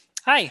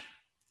Hi,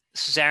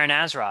 this is Aaron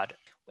Azrod,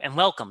 and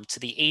welcome to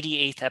the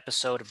 88th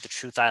episode of the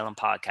Truth Island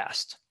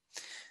podcast.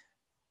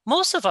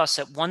 Most of us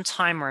at one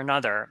time or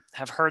another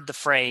have heard the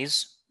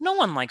phrase, no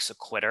one likes a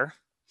quitter.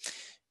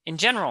 In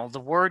general, the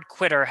word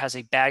quitter has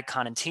a bad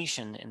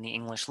connotation in the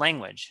English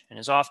language and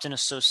is often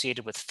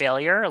associated with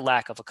failure,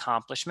 lack of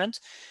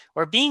accomplishment,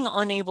 or being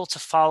unable to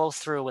follow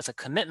through with a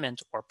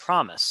commitment or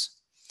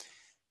promise.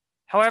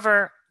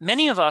 However,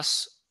 many of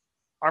us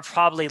are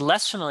probably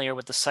less familiar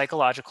with the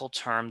psychological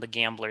term the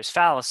gambler's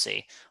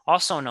fallacy,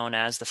 also known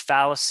as the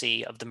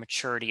fallacy of the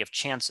maturity of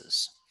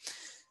chances.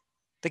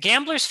 The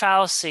gambler's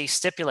fallacy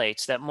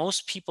stipulates that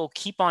most people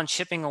keep on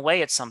chipping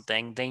away at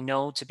something they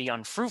know to be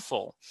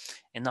unfruitful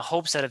in the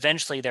hopes that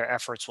eventually their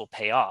efforts will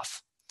pay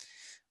off.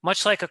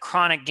 Much like a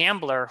chronic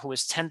gambler who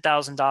is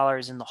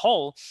 $10,000 in the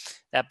hole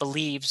that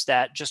believes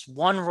that just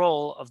one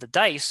roll of the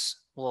dice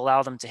will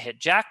allow them to hit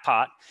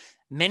jackpot,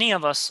 many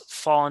of us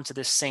fall into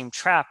this same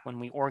trap when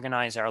we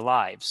organize our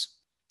lives.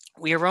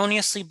 We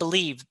erroneously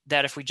believe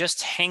that if we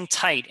just hang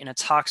tight in a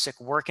toxic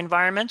work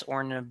environment or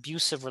in an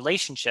abusive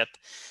relationship,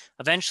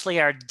 eventually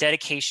our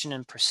dedication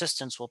and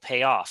persistence will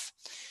pay off.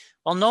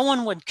 While no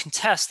one would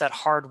contest that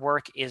hard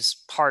work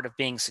is part of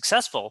being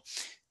successful,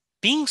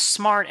 being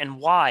smart and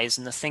wise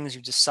in the things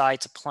you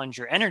decide to plunge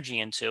your energy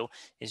into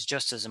is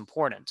just as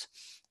important.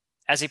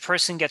 As a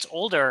person gets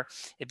older,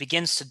 it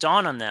begins to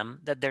dawn on them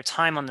that their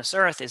time on this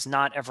earth is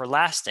not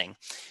everlasting,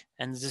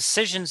 and the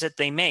decisions that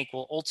they make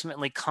will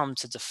ultimately come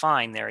to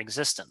define their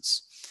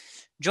existence.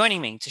 Joining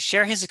me to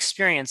share his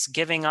experience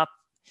giving up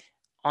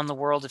on the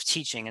world of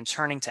teaching and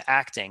turning to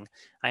acting,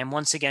 I am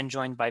once again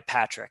joined by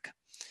Patrick.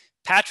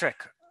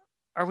 Patrick,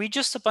 are we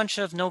just a bunch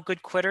of no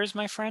good quitters,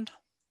 my friend?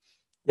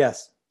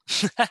 Yes.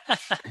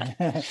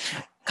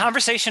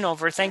 Conversation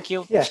over. Thank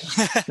you. Yeah,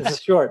 this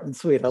is short and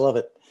sweet. I love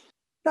it.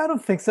 I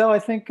don't think so. I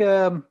think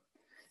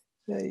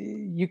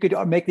you could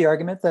make the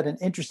argument that an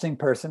interesting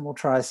person will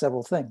try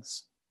several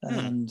things.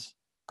 And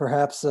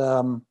perhaps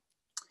I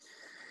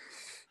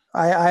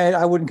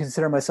wouldn't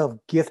consider myself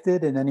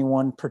gifted in any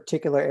one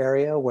particular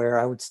area where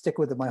I would stick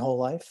with it my whole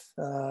life.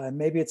 And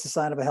maybe it's a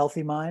sign of a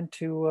healthy mind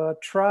to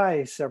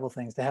try several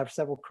things, to have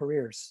several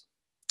careers.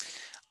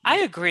 I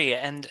agree.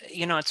 And,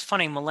 it's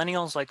funny,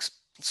 millennials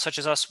such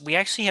as us, we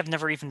actually have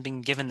never even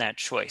been given that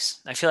choice.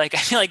 I feel like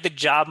the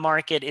job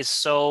market is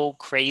so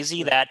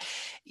crazy that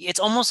it's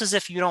almost as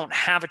if you don't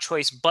have a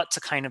choice but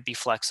to kind of be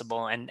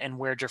flexible and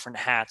wear different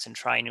hats and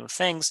try new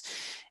things.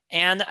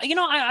 And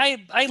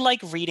I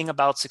like reading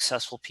about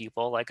successful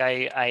people. Like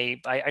I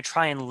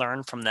try and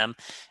learn from them.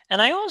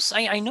 And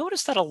I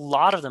noticed that a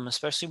lot of them,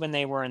 especially when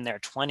they were in their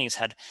 20s,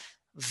 had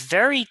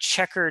very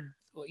checkered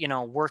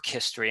work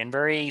history and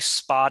very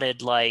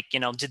spotted, like,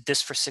 did this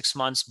for 6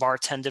 months,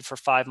 bartended for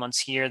 5 months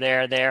here,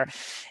 there.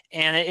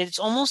 And it's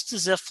almost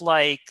as if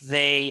like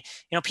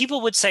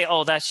people would say,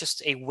 oh, that's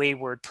just a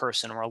wayward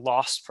person or a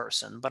lost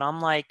person. But I'm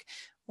like,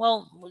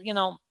 well,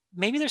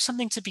 maybe there's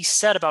something to be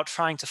said about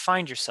trying to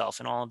find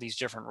yourself in all of these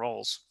different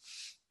roles.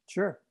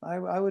 Sure,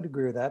 I would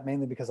agree with that,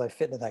 mainly because I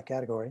fit into that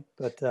category.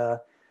 But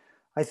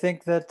I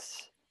think that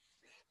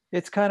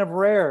it's kind of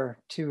rare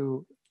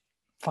to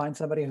find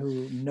somebody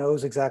who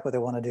knows exactly what they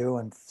want to do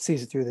and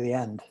sees it through to the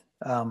end,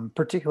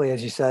 particularly,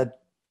 as you said,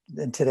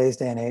 in today's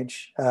day and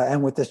age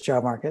and with this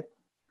job market.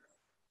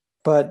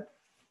 But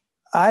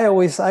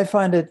I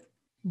find it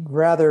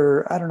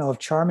rather, I don't know if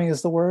charming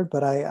is the word,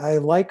 but I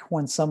like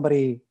when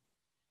somebody,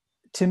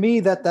 to me,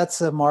 that's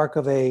a mark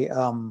of a,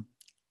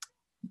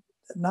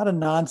 not a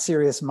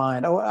non-serious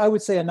mind. Oh, I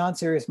would say a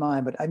non-serious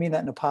mind, but I mean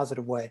that in a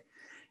positive way.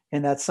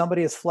 And that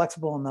somebody is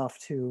flexible enough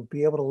to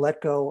be able to let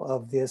go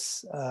of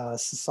this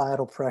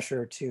societal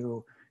pressure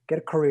to get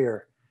a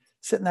career,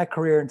 sit in that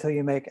career until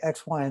you make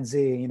X, Y, and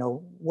Z,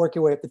 work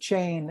your way up the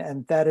chain.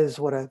 And that is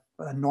what a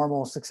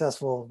normal,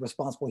 successful,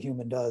 responsible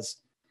human does.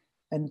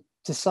 And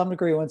to some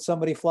degree, when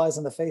somebody flies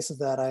in the face of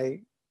that, I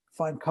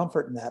find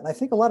comfort in that. And I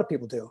think a lot of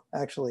people do,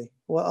 actually.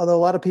 Well, although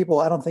a lot of people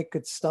I don't think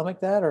could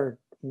stomach that or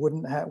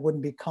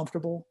wouldn't be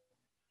comfortable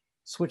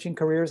switching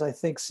careers. I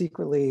think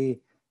secretly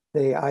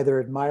they either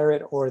admire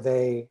it or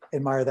they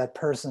admire that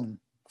person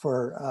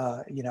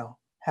for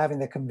having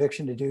the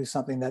conviction to do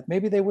something that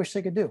maybe they wish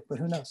they could do, but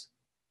who knows.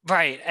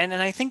 Right. And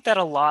I think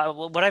that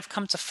what I've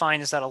come to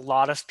find is that a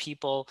lot of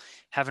people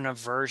have an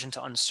aversion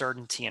to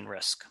uncertainty and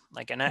risk.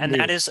 And that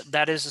Indeed.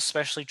 is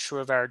especially true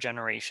of our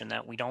generation,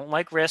 that we don't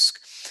like risk.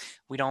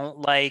 We don't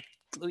like,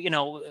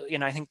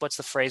 I think what's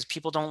the phrase?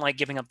 People don't like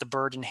giving up the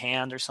bird in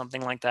hand or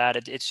something like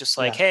that. It's just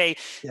like, Yeah. hey,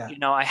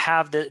 Yeah. I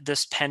have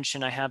this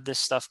pension, I have this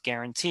stuff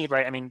guaranteed,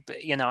 right? I mean,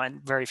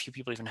 and very few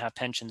people even have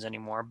pensions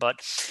anymore.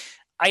 But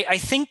I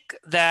think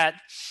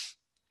that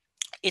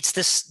it's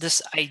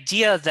this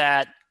idea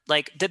that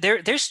like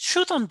there's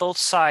truth on both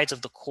sides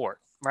of the court,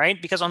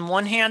 right? Because on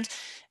one hand,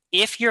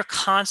 if you're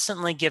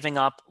constantly giving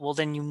up, well,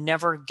 then you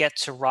never get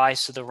to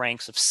rise to the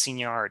ranks of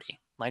seniority,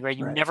 Like, right,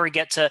 Right. you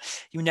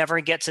never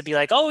get to be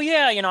like, oh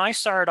yeah, I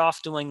started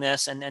off doing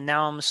this and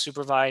now I'm a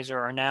supervisor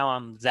or now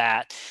I'm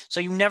that. So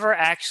you never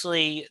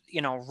actually,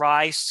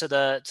 rise to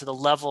the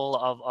level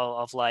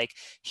of like,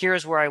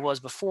 here's where I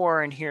was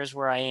before and here's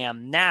where I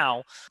am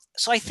now.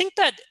 So I think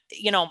that,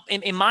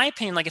 in my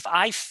opinion, like if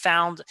I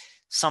found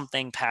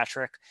something,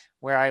 Patrick,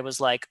 where I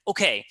was like,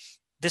 okay,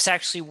 this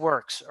actually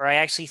works, or I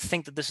actually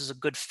think that this is a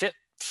good fit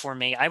for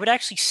me, I would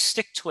actually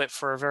stick to it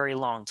for a very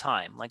long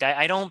time. Like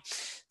I don't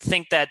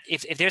think that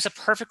if there's a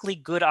perfectly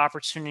good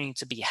opportunity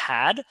to be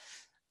had,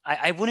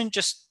 I wouldn't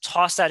just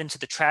toss that into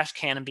the trash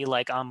can and be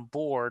like, I'm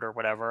bored or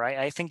whatever.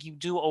 I think you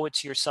do owe it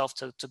to yourself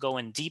to go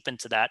in deep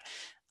into that.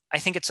 I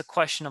think it's a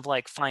question of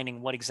like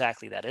finding what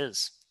exactly that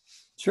is.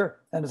 Sure.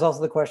 And it's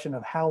also the question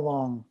of how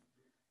long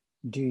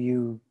do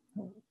you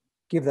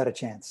give that a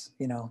chance,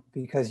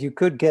 because you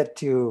could get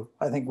to,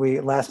 I think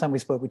last time we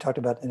spoke, we talked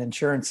about an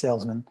insurance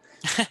salesman.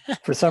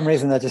 For some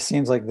reason, that just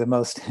seems like the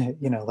most,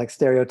 like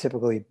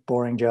stereotypically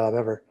boring job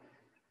ever.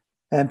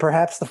 And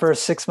perhaps the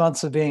first 6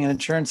 months of being an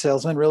insurance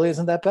salesman really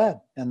isn't that bad.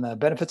 And the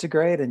benefits are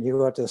great. And you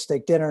go out to a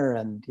steak dinner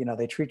and,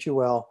 they treat you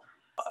well.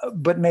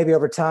 But maybe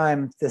over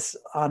time, this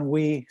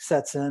ennui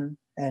sets in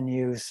and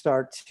you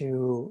start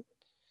to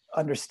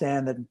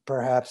understand that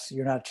perhaps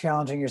you're not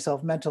challenging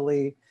yourself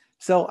mentally.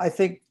 So I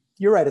think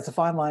you're right. It's a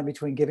fine line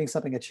between giving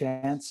something a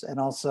chance and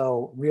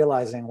also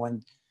realizing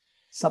when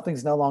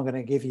something's no longer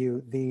going to give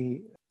you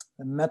the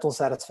mental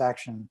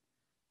satisfaction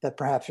that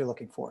perhaps you're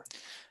looking for.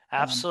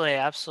 Absolutely,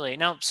 absolutely.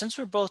 Now, since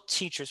we're both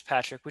teachers,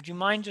 Patrick, would you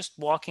mind just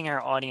walking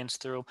our audience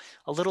through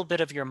a little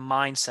bit of your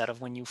mindset of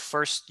when you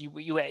first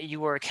you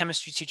were a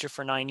chemistry teacher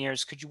for 9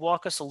 years? Could you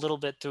walk us a little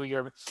bit through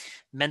your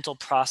mental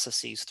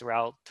processes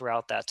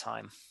throughout that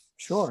time?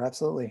 Sure,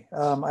 absolutely.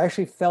 I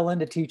actually fell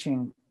into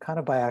teaching kind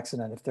of by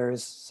accident, if there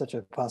is such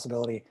a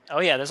possibility.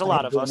 Oh yeah, there's a I lot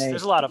had of been us.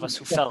 There's a lot of us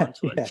who fell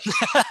into yeah,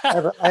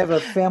 it. I have a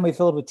family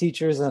filled with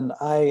teachers, and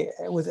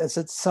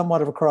it's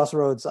somewhat of a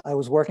crossroads. I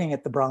was working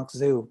at the Bronx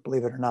Zoo,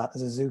 believe it or not,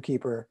 as a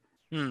zookeeper,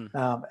 Hmm.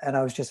 and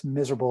I was just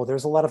miserable.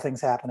 There's a lot of things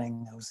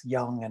happening. I was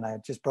young, and I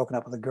had just broken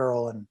up with a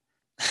girl, and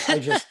I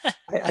just,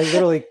 I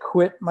literally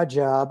quit my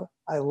job.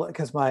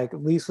 Because my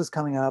lease was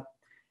coming up,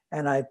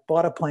 and I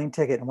bought a plane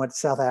ticket and went to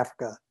South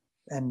Africa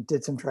and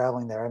did some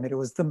traveling there. I mean, it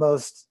was the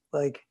most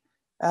like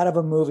out of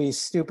a movie,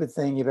 stupid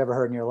thing you've ever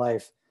heard in your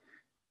life.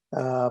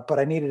 But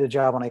I needed a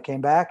job when I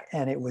came back,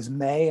 and it was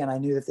May, and I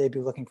knew that they'd be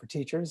looking for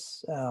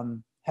teachers.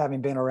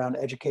 Having been around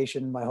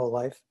education my whole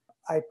life,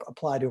 I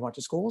applied to a bunch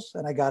of schools,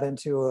 and I got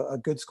into a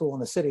good school in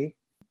the city.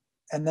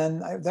 And then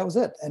that was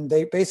it. And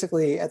they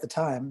basically, at the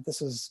time, this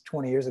was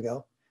 20 years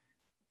ago,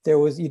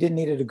 you didn't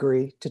need a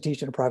degree to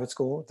teach in a private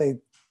school. They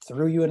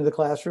threw you into the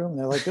classroom. And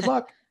they're like, good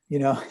luck,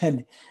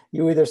 and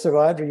you either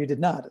survived or you did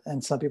not.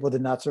 And some people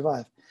did not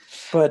survive.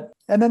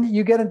 And then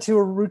you get into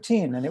a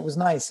routine, and it was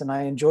nice. And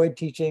I enjoyed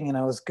teaching, and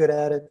I was good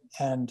at it.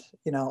 And,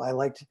 I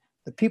liked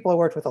the people I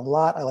worked with a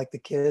lot. I liked the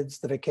kids.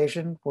 The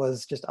vacation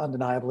was just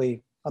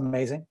undeniably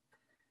amazing.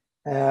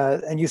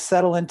 And you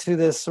settle into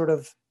this sort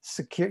of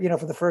secure,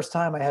 for the first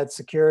time I had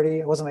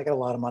security. I wasn't making a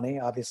lot of money,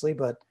 obviously,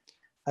 but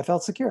I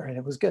felt secure and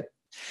it was good.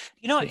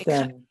 But It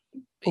kind then,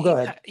 well, go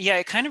ahead.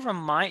 Yeah,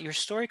 your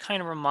story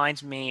kind of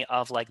reminds me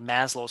of like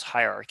Maslow's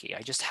hierarchy.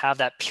 I just have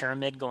that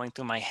pyramid going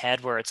through my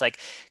head where it's like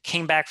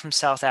came back from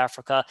South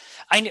Africa.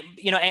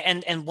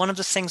 And one of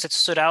the things that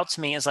stood out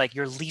to me is like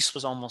your lease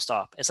was almost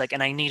up. It's like,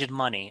 and I needed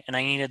money and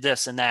I needed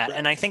this and that.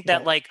 And Right, I think that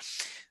right. like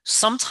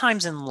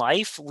sometimes in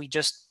life we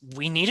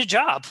need a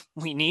job.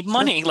 We need Sure.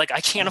 money. Like I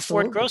can't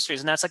afford Absolutely. groceries.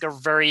 And that's like a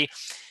very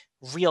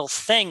real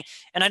thing.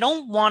 And I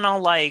don't want to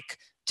like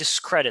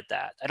discredit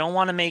that. I don't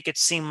want to make it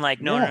seem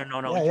like no, Yeah.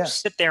 no, no, no. Yeah. You Yeah.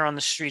 sit there on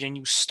the street and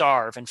you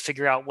starve and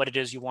figure out what it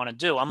is you want to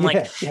do. I'm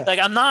like, Yeah.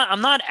 Yeah. I'm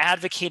not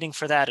advocating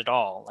for that at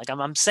all. Like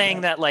I'm saying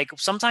Right. that like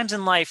sometimes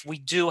in life we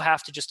do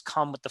have to just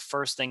come with the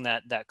first thing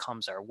that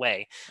comes our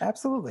way.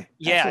 Absolutely.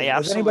 Yeah, Absolutely. yeah,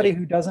 As anybody absolutely.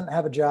 who doesn't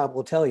have a job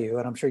will tell you,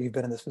 and I'm sure you've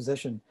been in this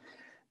position,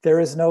 there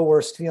is no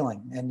worst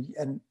feeling.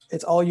 And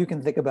it's all you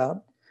can think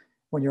about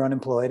when you're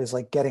unemployed is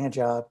like getting a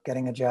job,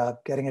 getting a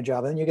job, getting a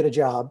job. And then you get a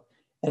job.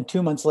 And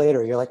 2 months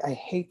later, you're like, I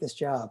hate this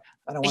job.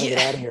 I don't want to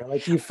get Yeah. out of here.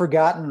 Like you've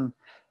forgotten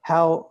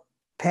how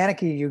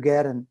panicky you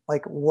get and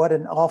like what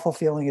an awful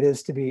feeling it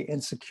is to be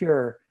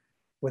insecure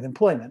with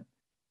employment.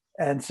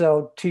 And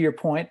so to your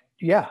point,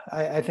 yeah,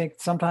 I think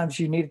sometimes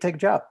you need to take a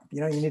job.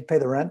 You need to pay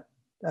the rent.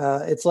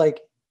 It's like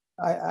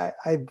I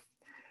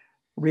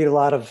read a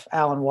lot of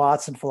Alan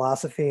Watts and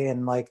philosophy,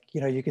 and like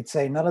you could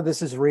say none of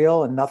this is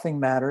real and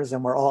nothing matters,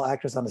 and we're all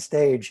actors on the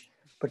stage,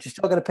 but you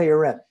still got to pay your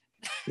rent.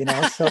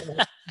 So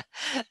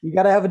you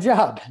got to have a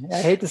job.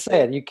 I hate to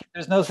say it.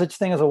 There's no such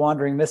thing as a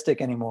wandering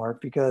mystic anymore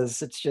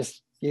because it's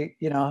just I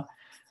don't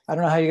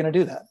know how you're going to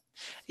do that.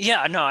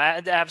 Yeah, no,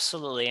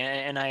 absolutely,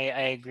 and I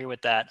agree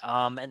with that.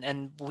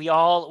 And we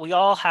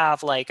all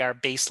have like our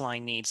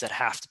baseline needs that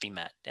have to be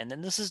met, and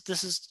then this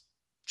is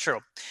true.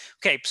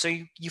 Okay, so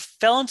you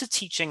fell into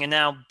teaching, and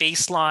now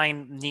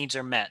baseline needs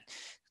are met.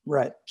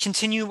 Right.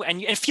 continue,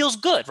 and it feels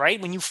good, right?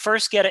 When you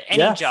first get any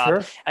Yeah, job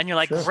sure. and you're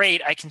like, Sure.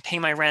 great, I can pay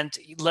my rent.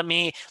 Let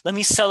me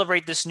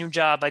celebrate this new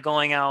job by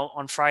going out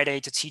on Friday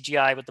to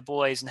TGI with the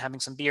boys and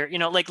having some beer.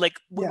 Like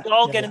we Yeah.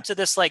 all Yeah. get Yeah. into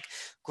this like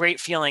great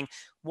feeling.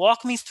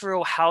 Walk me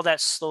through how that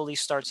slowly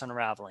starts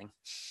unraveling.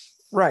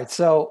 Right.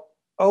 So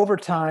over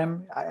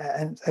time,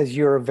 and as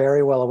you're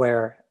very well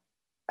aware,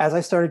 as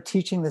I started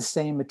teaching the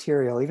same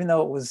material, even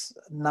though it was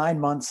 9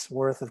 months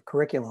worth of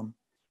curriculum,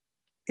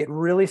 it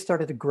really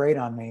started to grate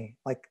on me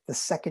like the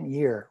second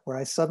year, where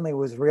I suddenly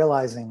was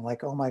realizing,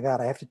 like, oh my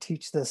God, I have to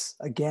teach this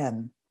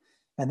again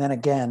and then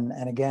again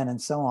and again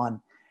and so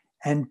on.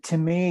 And to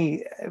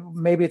me,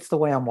 maybe it's the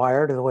way I'm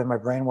wired or the way my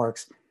brain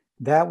works,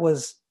 that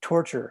was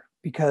torture,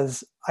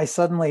 because I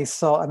suddenly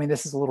saw, I mean,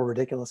 this is a little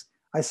ridiculous.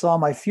 I saw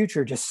my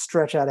future just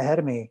stretch out ahead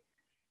of me.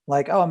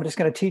 Like, oh, I'm just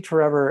going to teach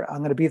forever. I'm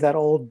going to be that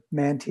old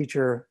man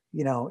teacher,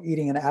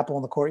 eating an apple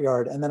in the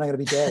courtyard, and then I'm going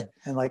to be dead.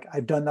 And like,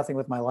 I've done nothing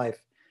with my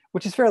life,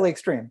 which is fairly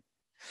extreme.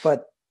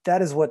 But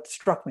that is what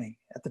struck me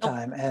at the No,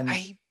 time. And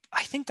I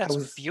think I that's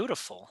was,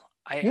 beautiful.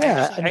 I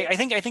yeah, actually I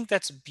mean, I think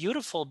that's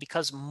beautiful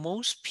because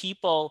most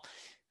people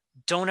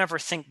don't ever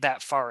think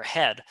that far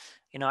ahead.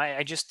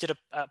 I just did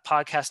a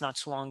podcast not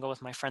too long ago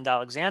with my friend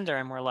Alexander,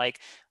 and we're like,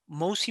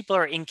 most people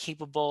are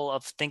incapable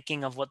of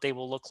thinking of what they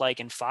will look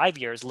like in 5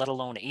 years, let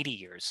alone 80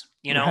 years.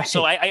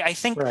 So right,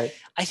 right.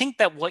 I think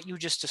that what you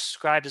just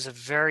described is a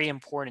very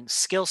important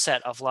skill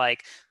set of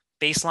like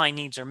baseline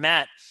needs are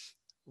met.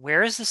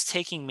 Where is this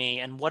taking me,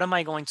 and what am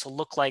I going to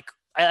look like?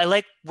 I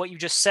like what you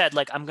just said,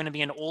 like I'm going to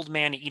be an old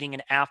man eating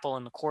an apple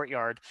in the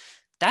courtyard.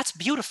 That's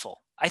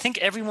beautiful. I think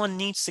everyone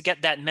needs to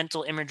get that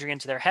mental imagery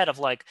into their head of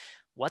like,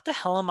 what the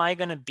hell am I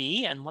going to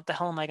be, and what the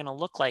hell am I going to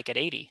look like at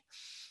 80?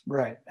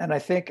 Right. And I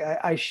think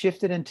I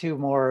shifted into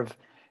more of,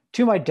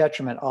 to my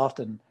detriment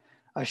often,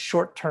 a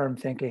short-term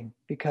thinking,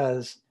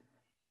 because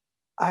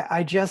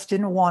I just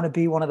didn't want to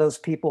be one of those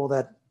people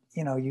that,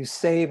 you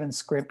save and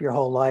scrimp your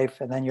whole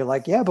life. And then you're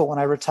like, yeah, but when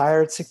I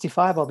retire at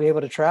 65, I'll be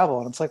able to travel.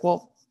 And it's like,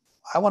 well,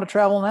 I want to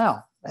travel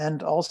now.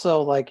 And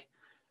also, like,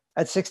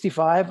 at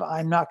 65,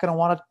 I'm not going to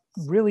want to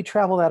really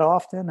travel that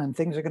often. And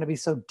things are going to be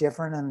so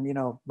different.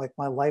 And, like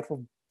my life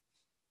will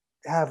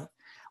have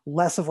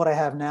less of what I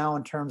have now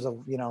in terms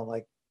of,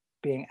 like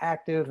being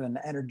active and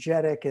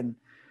energetic. And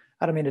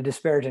I don't mean to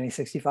disparage any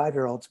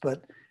 65-year-olds,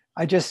 but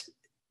I just,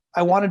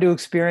 I wanted to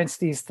experience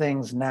these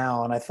things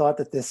now. And I thought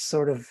that this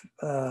sort of,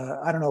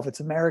 I don't know if it's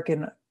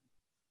American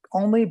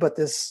only, but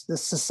this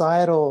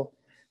societal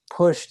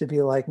push to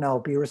be like, no,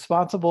 be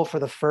responsible for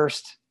the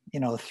first,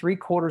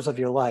 3/4 of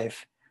your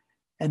life,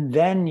 and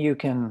then you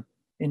can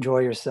enjoy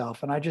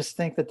yourself. And I just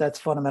think that that's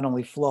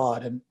fundamentally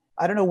flawed. And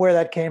I don't know where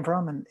that came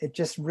from. And it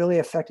just really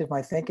affected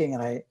my thinking.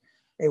 And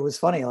it was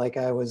funny. Like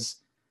I was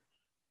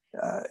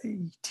uh,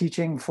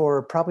 teaching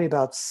for probably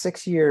about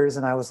 6 years,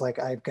 and I was like,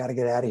 I've got to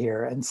get out of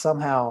here. And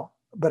somehow,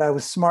 but I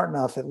was smart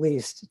enough at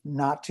least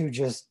not to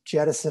just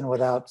jettison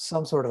without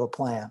some sort of a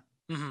plan.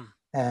 Hmm.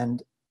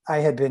 And I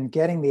had been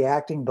getting the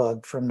acting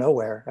bug from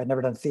nowhere. I'd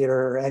never done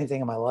theater or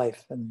anything in my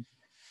life. And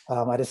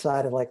I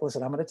decided, like,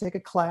 listen, I'm going to take a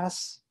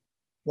class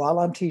while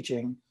I'm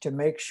teaching to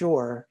make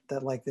sure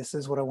that, like, this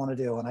is what I want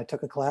to do. And I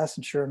took a class,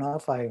 and sure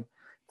enough, I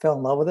fell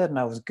in love with it and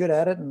I was good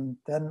at it. And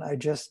then I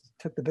just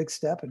took the big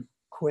step and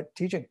quit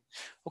teaching.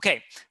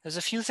 Okay, there's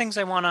a few things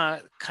I want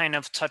to kind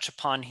of touch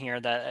upon here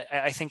that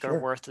I think are Sure.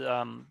 worth,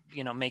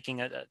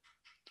 making a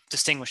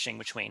distinguishing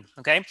between.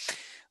 Okay,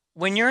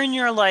 when you're in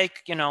your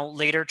like,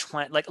 later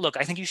 20, like, look,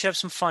 I think you should have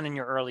some fun in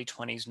your early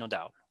 20s, no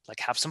doubt. Like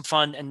have some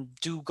fun and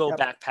do go Yep.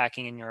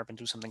 backpacking in Europe and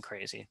do something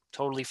crazy.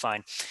 Totally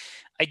fine.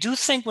 I do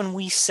think when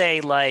we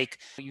say like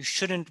you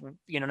shouldn't,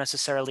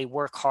 necessarily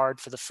work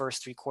hard for the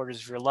first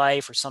 3/4 of your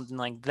life or something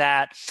like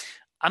that,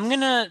 I'm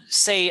going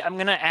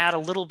to add a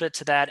little bit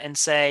to that and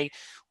say,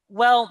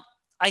 well,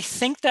 I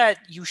think that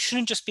you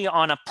shouldn't just be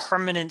on a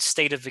permanent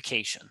state of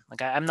vacation.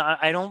 Like I'm not,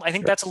 I don't, I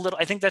think Sure. that's a little,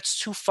 I think that's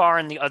too far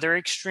in the other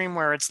extreme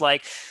where it's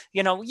like,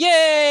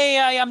 yay,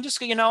 I'm just,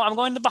 I'm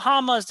going to the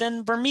Bahamas,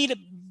 then Bermuda,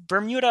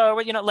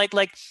 or,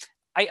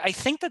 I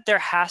think that there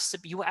has to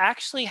be, you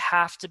actually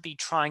have to be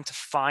trying to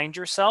find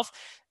yourself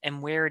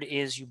and where it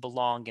is you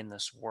belong in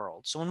this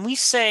world. So when we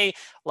say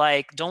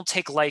like, don't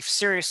take life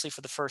seriously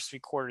for the first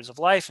 3/4 of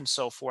life and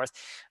so forth,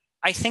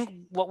 I think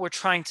what we're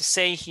trying to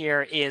say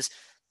here is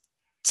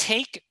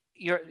take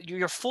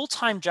your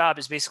full-time job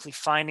is basically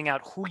finding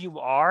out who you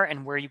are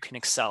and where you can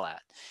excel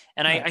at.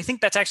 And Right. I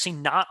think that's actually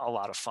not a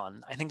lot of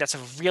fun. I think that's a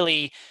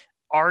really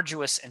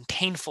arduous and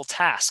painful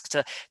task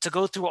to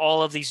go through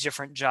all of these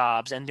different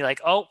jobs and be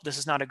like, oh, this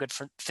is not a good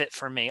fit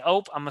for me.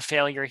 Oh, I'm a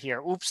failure here.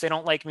 Oops, they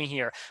don't like me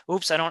here.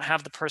 Oops, I don't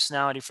have the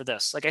personality for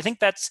this. Like I think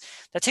that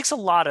takes a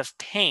lot of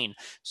pain.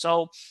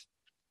 So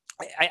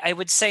I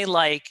would say,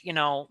 like,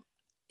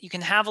 you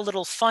can have a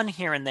little fun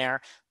here and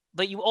there,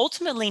 but you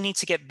ultimately need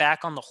to get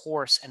back on the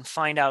horse and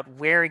find out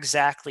where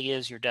exactly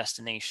is your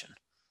destination.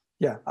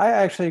 Yeah. I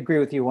actually agree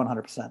with you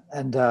 100%.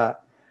 And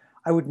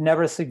I would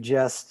never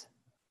suggest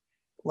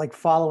like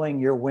following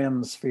your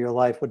whims for your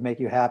life would make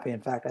you happy.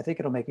 In fact, I think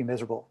it'll make you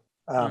miserable.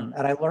 Mm,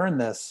 And I learned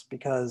this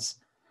because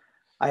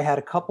I had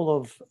a couple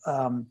of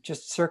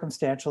just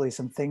circumstantially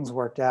some things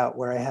worked out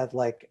where I had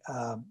like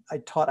I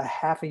taught a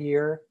half a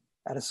year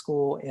at a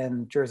school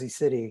in Jersey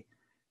City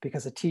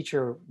because a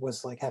teacher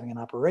was like having an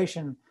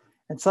operation,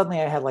 and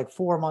suddenly I had like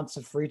 4 months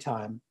of free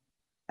time,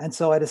 and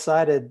so I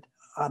decided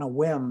on a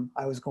whim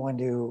I was going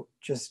to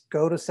just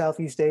go to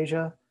Southeast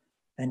Asia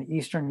and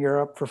Eastern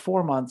Europe for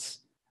 4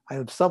 months. I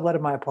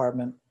subletted my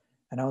apartment,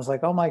 and I was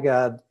like, oh my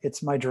God,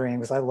 it's my dream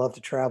because I love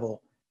to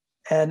travel.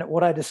 And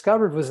what I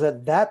discovered was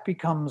that that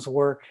becomes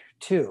work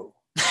too.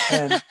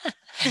 And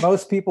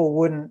most people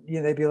wouldn't,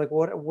 they'd be like,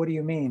 what do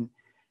you mean?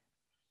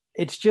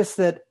 It's just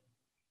that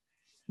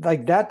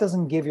like that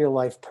doesn't give your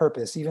life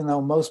purpose, even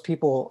though most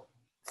people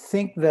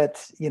think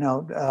that,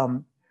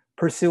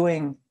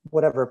 pursuing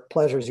whatever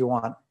pleasures you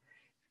want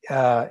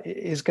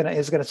is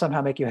gonna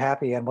somehow make you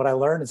happy. And what I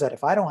learned is that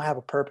if I don't have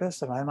a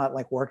purpose and I'm not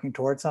like working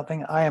towards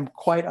something, I am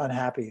quite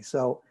unhappy.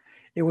 So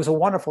it was a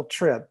wonderful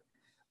trip,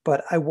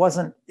 but it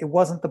wasn't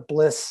the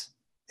bliss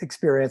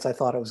experience I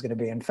thought it was going to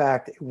be. In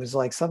fact, it was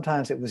like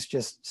sometimes it was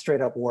just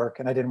straight up work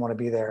and I didn't want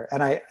to be there.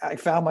 And I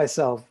found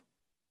myself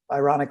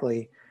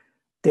ironically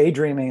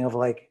daydreaming of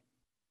like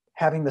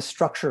having the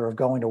structure of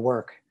going to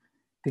work,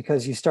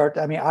 because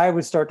I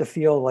would start to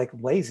feel like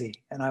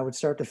lazy and I would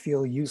start to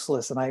feel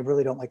useless. And I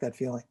really don't like that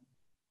feeling.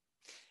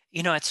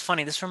 It's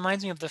funny. This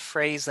reminds me of the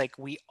phrase, like,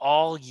 we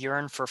all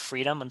yearn for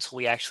freedom until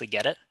we actually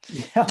get it.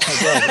 Yeah,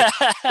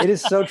 it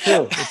is so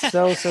true. It's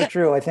so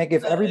true. I think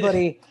if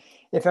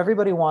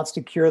everybody wants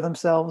to cure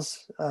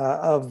themselves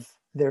of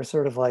their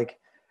sort of like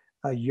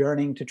a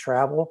yearning to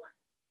travel,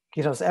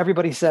 so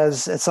everybody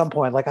says at some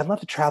point, like, I'd love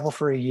to travel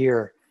for a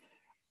year.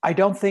 I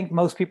don't think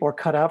most people are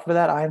cut out for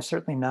that. I am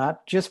certainly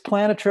not. Just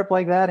plan a trip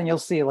like that, and you'll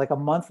see. Like a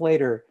month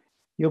later,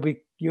 you'll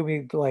be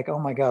like, oh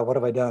my God, what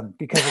have I done?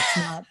 Because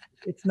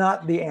it's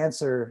not the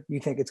answer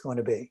you think it's going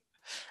to be.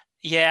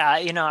 Yeah,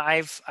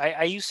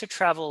 I used to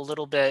travel a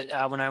little bit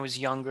when I was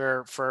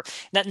younger, for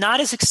not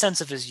as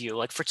extensive as you,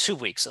 like for 2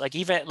 weeks. Like,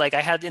 even like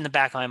I had in the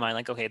back of my mind,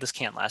 like, okay, this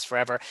can't last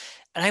forever.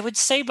 And I would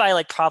say by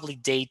like probably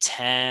day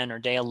 10 or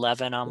day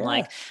 11, I'm Yeah,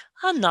 like,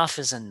 enough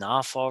is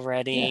enough yeah,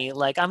 already.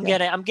 Like, yeah. I'm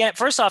getting,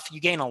 first off,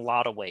 you gain a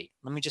lot of weight.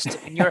 Let me just,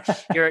 when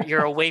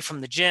you're away from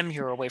the gym,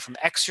 you're away from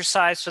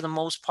exercise for the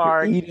most You're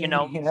part, eating,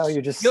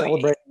 you're just you're,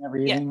 celebrating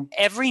every yeah, evening.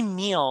 every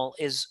meal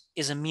is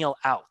a meal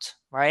out,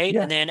 right?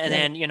 Yeah, And then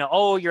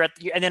oh,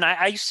 and then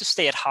I used to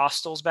stay at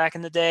hostels back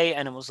in the day,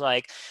 and it was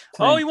like,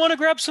 oh, same. you want to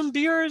grab some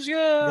beers?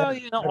 Yeah, Yeah,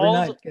 every all the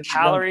night getting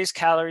drunk. calories,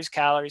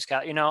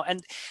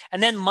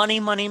 and then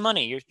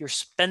money. You're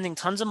spending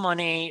tons of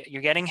money,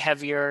 you're getting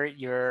heavier,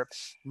 you're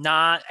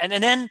not, and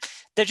then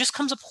there just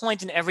comes a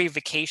point in every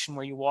vacation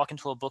where you walk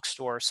into a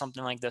bookstore or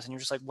something like this, and you're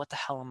just like, what the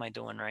hell am I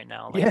doing right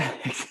now? Like, Yeah,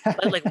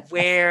 exactly.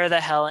 where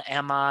the hell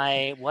am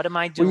I? What am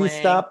I Well,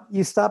 doing?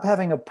 you stop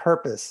having a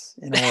purpose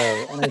in a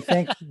way, and I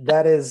think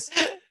that is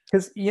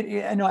because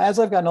as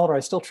I've gotten older, I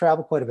still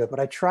travel quite a bit, but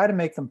I try to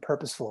make them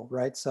purposeful,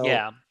 right? So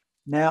Yeah.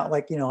 now,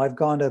 like I've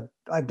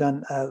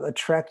done a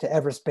trek to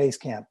Everest Base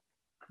Camp,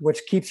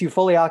 which keeps you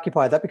fully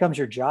occupied. That becomes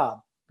your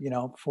job.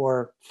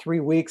 For 3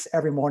 weeks,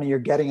 every morning you're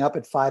getting up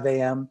at 5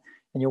 a.m.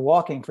 and you're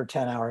walking for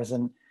 10 hours,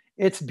 and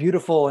it's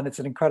beautiful and it's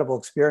an incredible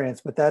experience.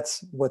 But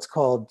that's what's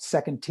called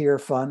second tier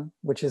fun,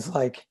 which is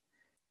like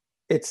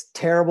it's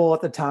terrible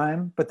at the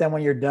time, but then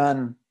when you're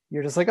done,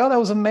 you're just like, oh, that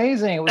was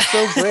amazing. It was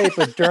so great.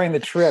 But during the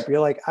trip,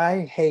 you're like, I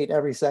hate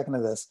every second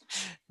of this.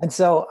 And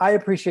so I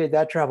appreciate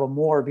that travel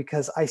more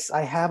because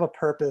I have a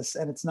purpose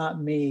and it's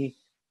not me,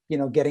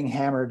 getting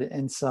hammered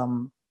in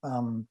some,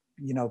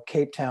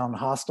 Cape Town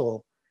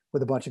hostel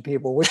with a bunch of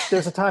people, which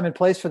there's a time and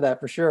place for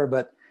that for sure.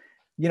 But,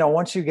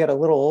 once you get a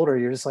little older,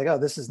 you're just like, oh,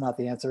 this is not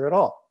the answer at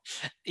all.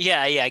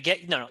 Yeah.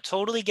 No,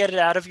 totally get it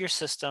out of your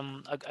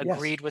system. Yes,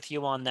 Agreed with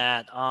you on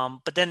that.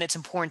 But then it's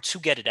important to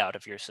get it out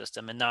of your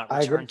system and not I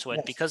agree. return to it,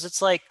 Yes, because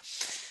it's like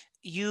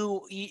you're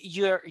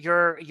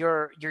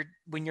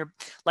when you're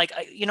like,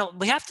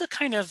 we have to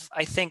kind of,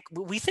 I think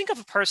we think of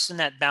a person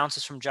that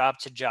bounces from job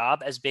to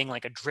job as being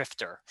like a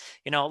drifter.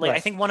 Like, I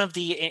right. think one of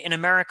the in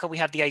America we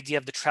have the idea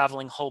of the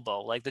traveling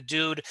hobo, like the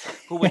dude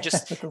who would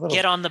just With a get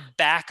little, on the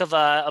back of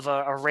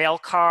a rail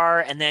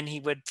car, and then he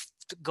would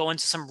go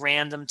into some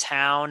random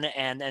town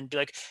and be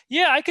like,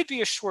 yeah, I could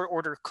be a short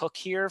order cook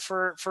here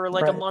for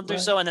like a right, month or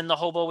right. so, and then the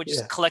hobo would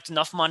just Yeah. collect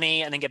enough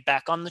money and then get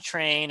back on the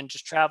train and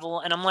just travel.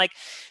 And I'm like,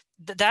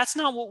 that's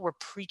not what we're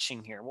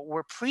preaching here. What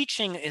we're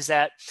preaching is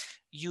that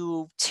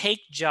you take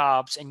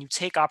jobs and you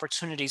take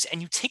opportunities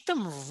and you take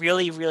them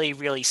really, really,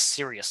 really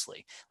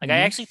seriously. Like, I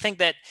Hmm. actually think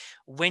that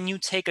when you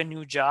take a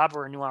new job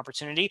or a new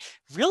opportunity,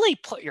 really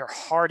put your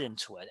heart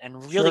into it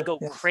and really Sure. go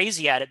Yes.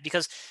 crazy at it,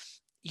 because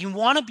you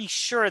want to be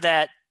sure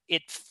that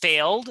it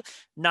failed,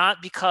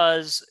 not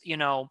because, you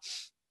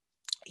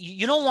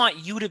don't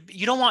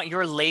want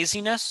your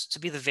laziness to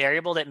be the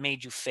variable that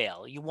made you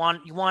fail. You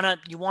want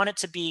it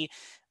to be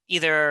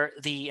either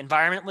the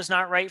environment was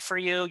not right for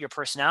you, your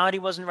personality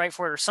wasn't right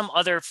for it, or some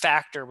other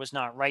factor was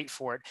not right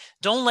for it.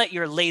 Don't let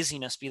your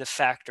laziness be the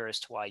factor as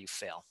to why you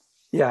fail.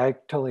 Yeah, I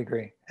totally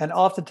agree. And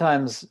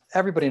oftentimes,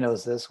 everybody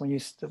knows this.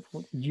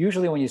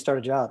 Usually when you start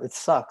a job, it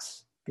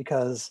sucks.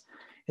 because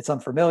it's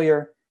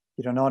unfamiliar.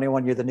 You don't know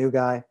anyone. You're the new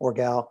guy or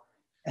gal.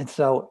 And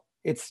so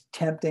it's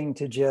tempting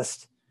to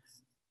just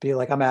be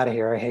like, I'm out of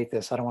here. I hate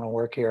this. I don't want to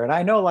work here. And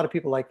I know a lot of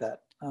people like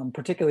that,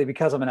 particularly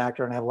because I'm an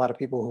actor and I have a lot of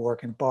people who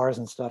work in bars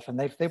and stuff. And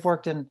they've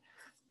worked in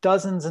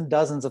dozens and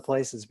dozens of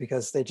places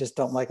because they just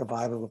don't like the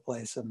vibe of a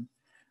place. And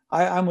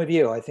I'm with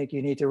you. I think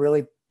you need to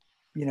really,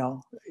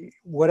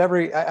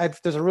 whatever.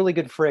 There's a really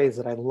good phrase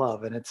that I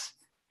love, and it's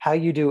how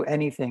you do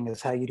anything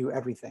is how you do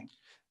everything.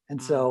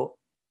 And so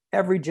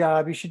every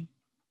job you should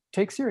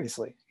take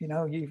seriously.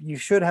 You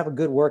should have a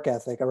good work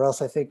ethic, or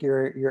else I think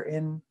you're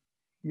in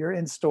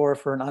store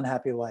for an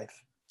unhappy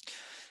life.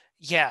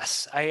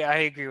 Yes, I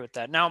agree with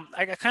that. Now,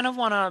 I kind of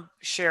want to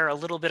share a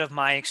little bit of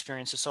my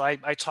experiences. So I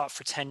taught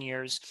for 10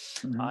 years,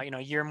 Mm-hmm.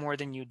 a year more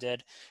than you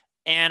did.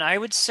 And I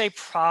would say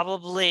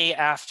probably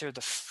after the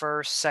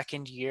first,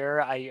 second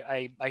year,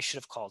 I should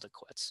have called it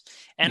quits.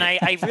 And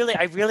I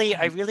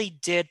really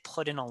did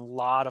put in a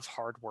lot of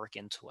hard work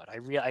into it.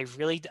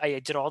 I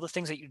did all the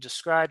things that you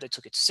described. I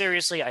took it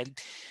seriously. I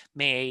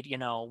made,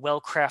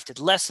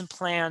 well-crafted lesson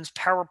plans,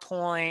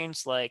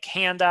 PowerPoints, like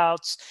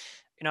handouts.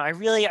 I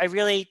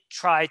really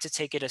tried to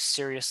take it as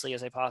seriously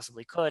as I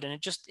possibly could. And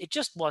it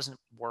just wasn't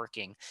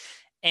working.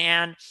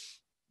 And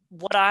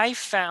what I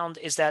found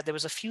is that there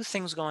was a few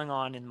things going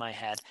on in my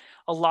head.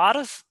 A lot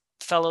of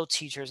fellow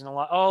teachers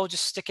and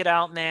just stick it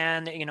out,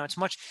 man. It's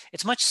much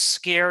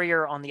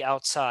scarier on the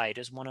outside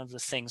is one of the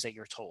things that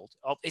you're told.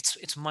 Oh,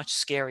 it's much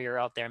scarier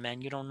out there,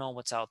 man. You don't know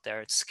what's out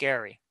there. It's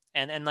scary.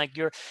 And like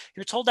you're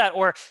told that.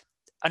 Or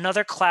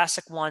another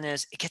classic one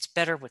is it gets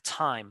better with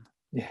time.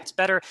 Yeah.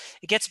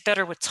 It gets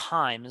better with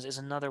time is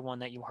another one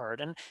that you heard.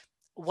 And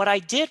what I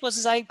did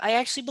was I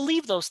actually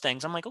believed those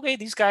things. I'm like, okay,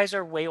 these guys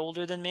are way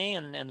older than me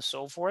and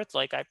so forth.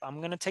 Like I'm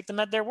going to take them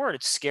at their word.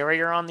 It's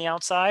scarier on the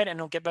outside and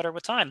it'll get better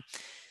with time.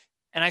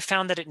 And I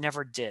found that it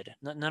never did.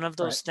 None of Right.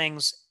 those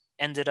things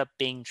ended up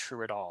being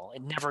true at all.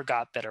 It never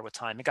got better with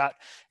time. It got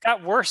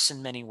worse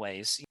in many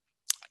ways.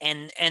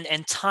 And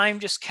time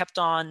just kept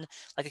on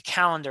like a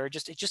calendar.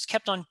 It just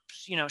kept on,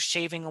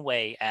 shaving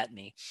away at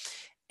me.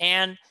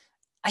 And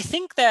I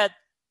think that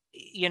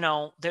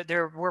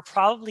there were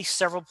probably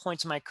several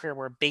points in my career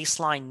where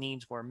baseline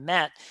needs were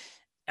met.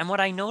 And what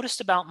I noticed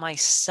about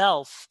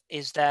myself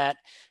is that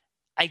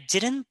I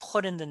didn't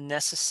put in the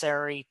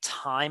necessary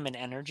time and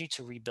energy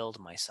to rebuild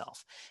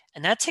myself.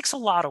 And that takes a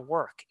lot of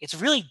work. It's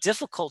really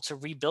difficult to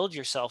rebuild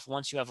yourself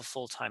once you have a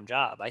full-time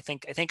job. I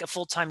think a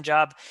full-time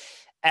job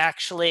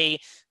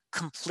actually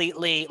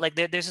completely like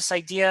there's this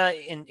idea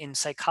in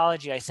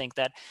psychology, I think,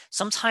 that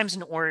sometimes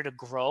in order to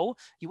grow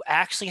you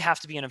actually have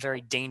to be in a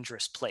very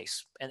dangerous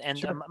place. And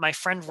Sure. my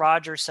friend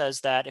Roger says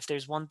that if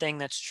there's one thing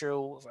that's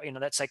true,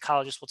 that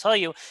psychologists will tell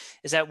you,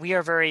 is that we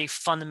are very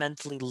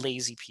fundamentally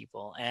lazy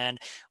people. And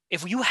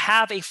if you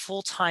have a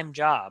full-time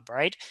job,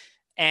 right,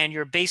 and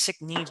your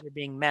basic needs are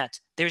being met,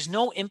 there's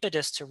no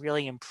impetus to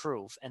really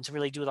improve and to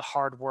really do the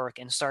hard work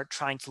and start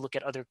trying to look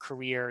at other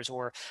careers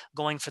or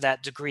going for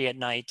that degree at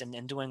night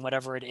and doing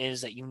whatever it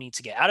is that you need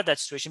to get out of that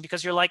situation,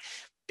 because you're like,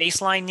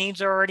 baseline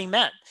needs are already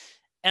met.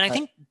 And I Right.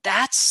 think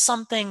that's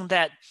something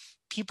that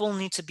people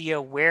need to be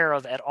aware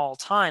of at all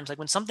times. Like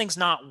when something's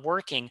not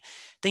working,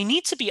 they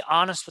need to be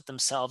honest with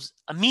themselves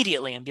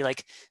immediately and be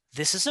like,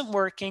 this isn't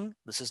working.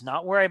 This is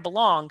not where I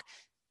belong.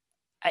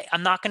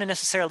 I'm not going to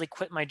necessarily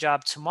quit my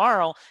job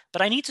tomorrow,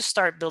 but I need to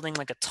start building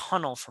like a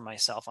tunnel for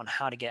myself on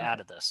how to get out Right.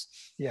 of this.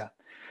 Yeah.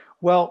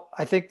 Well,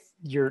 I think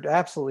you're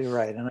absolutely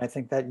right. And I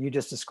think that you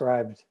just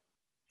described,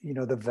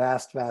 the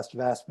vast, vast,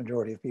 vast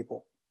majority of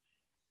people.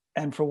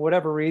 And for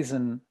whatever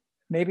reason,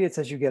 maybe it's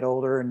as you get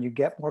older and you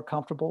get more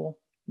comfortable,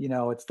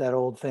 it's that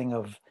old thing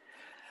of,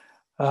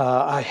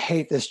 I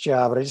hate this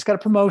job, but I just got a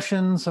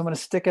promotion, so I'm going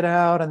to stick it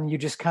out. And you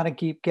just kind of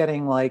keep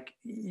getting like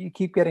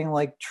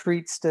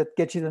treats to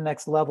get you to the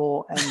next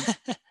level. And,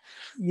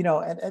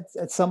 and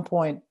at some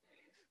point,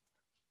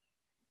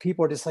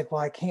 people are just like, well,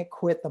 I can't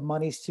quit. The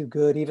money's too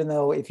good. Even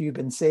though if you've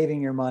been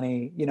saving your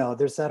money,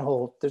 there's that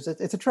whole, it's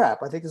a trap.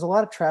 I think there's a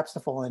lot of traps to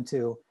fall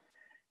into.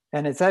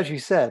 And it's, as you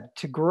said,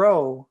 to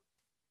grow,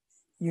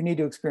 you need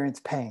to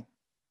experience pain.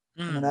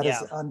 I mean, that is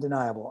Yeah.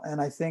 undeniable. And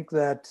I think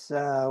that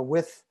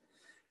with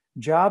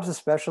jobs,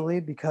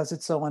 especially because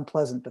it's so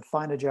unpleasant to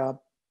find a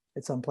job,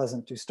 it's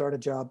unpleasant to start a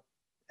job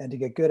and to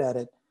get good at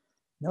it.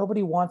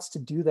 Nobody wants to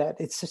do that.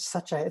 It's just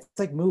it's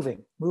like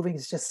moving. Moving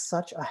is just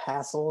such a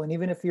hassle. And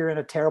even if you're in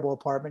a terrible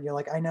apartment, you're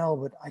like, I know,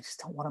 but I just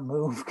don't want to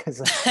move because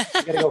you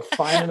got to go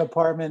find an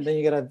apartment. Then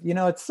you got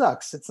to, it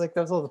sucks. It's like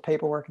there's all the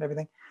paperwork and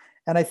everything.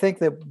 And I think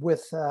that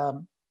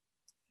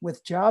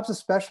with jobs,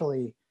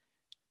 especially,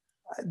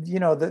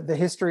 the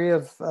history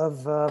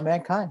of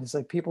mankind is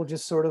like people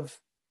just sort of,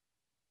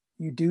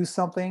 you do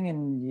something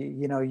and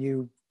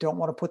you don't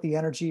want to put the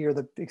energy or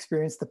the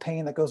experience, the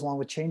pain that goes along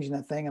with changing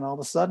that thing. And all of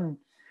a sudden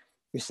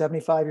you're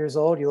 75 years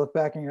old, you look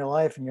back in your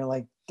life and you're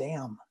like,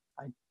 damn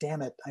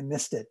it, I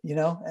missed it,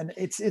 and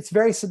it's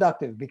very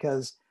seductive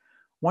because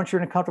once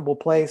you're in a comfortable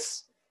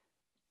place,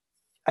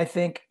 I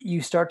think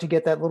you start to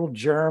get that little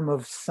germ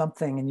of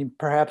something, and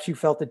perhaps you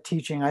felt it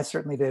teaching. I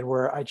certainly did,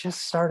 where I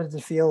just started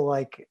to feel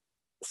like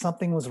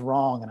something was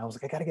wrong. And I was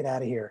like, I got to get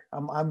out of here.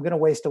 I'm going to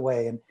waste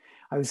away. And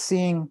I was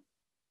seeing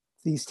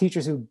these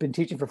teachers who've been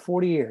teaching for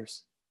 40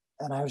 years.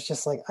 And I was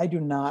just like, I do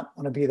not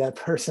want to be that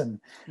person,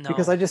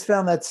 because No. I just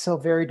found that so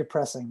very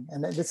depressing.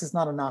 And this is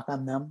not a knock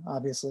on them,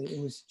 obviously. It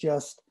was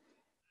just,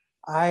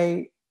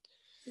 I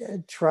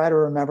try to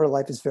remember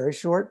life is very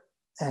short,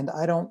 and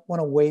I don't want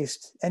to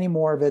waste any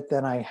more of it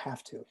than I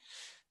have to.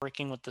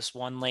 Working with this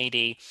one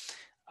lady,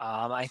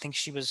 I think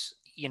she was,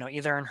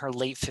 either in her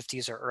late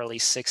 50s or early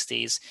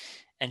 60s,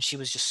 and she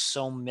was just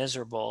so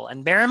miserable.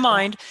 And bear in Yeah.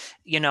 mind,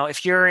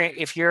 if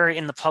you're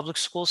in the public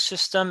school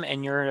system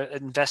and you're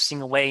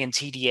investing away in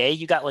TDA,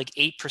 you got like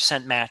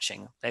 8%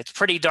 matching. That's a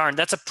pretty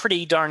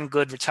darn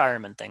good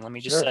retirement thing, let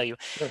me just tell Sure. you.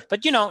 Sure.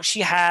 But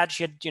she had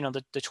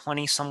the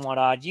 20 somewhat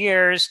odd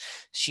years.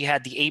 She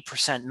had the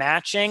 8%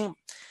 matching.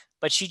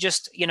 But she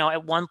just,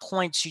 at one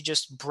point, she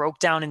just broke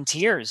down in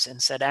tears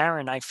and said,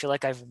 Aaron, I feel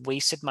like I've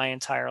wasted my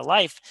entire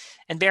life.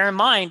 And bear in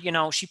mind,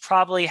 she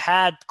probably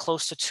had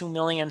close to 2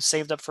 million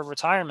saved up for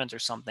retirement or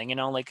something.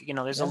 Yeah. If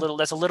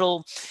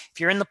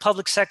you're in the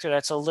public sector,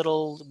 that's a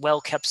little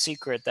well-kept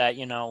secret that,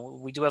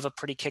 we do have a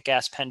pretty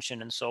kick-ass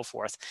pension and so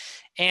forth.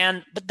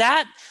 But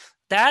that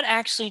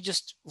actually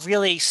just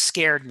really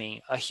scared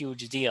me a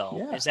huge deal,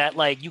 Yeah. is that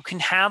like you can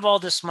have all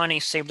this money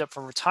saved up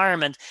for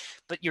retirement,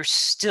 but you're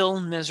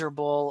still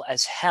miserable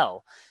as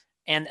hell.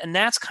 And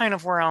that's kind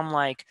of where I'm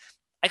like,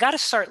 I got to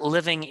start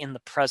living in the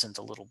present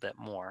a little bit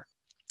more.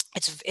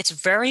 It's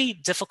very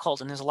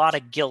difficult, and there's a lot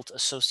of guilt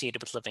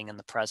associated with living in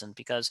the present,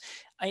 because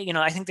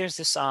I think there's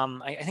this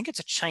I think it's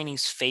a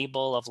Chinese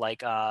fable of like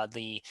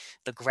the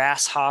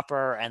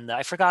grasshopper and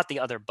I forgot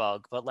the other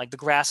bug, but like the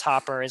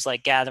grasshopper is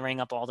like gathering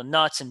up all the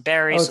nuts and Oh,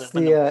 berries. it's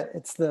When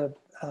the the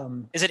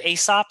Is it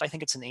Aesop? I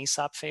think it's an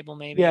Aesop fable, yeah,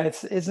 maybe.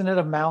 it's isn't it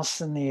a mouse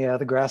and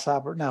the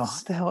grasshopper? No,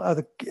 what the hell?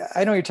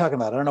 I know what you're talking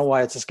about. I don't know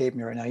why it's escaping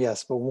me right now.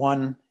 Yes, but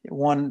one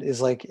is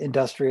like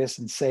industrious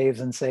and saves,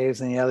 and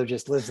the other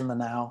just lives in the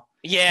now.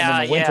 And then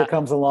Yeah, the winter yeah.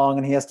 comes along,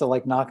 and he has to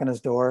like knock on his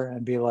door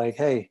and be like,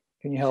 "Hey,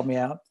 can you help me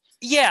out?"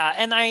 Yeah,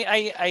 and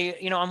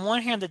on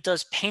one hand, it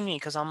does pain me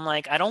because I'm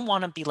like, I don't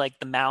want to be like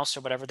the mouse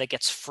or whatever that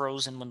gets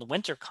frozen when the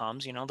winter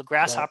comes. The Right.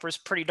 grasshopper is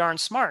pretty darn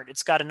smart.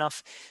 It's got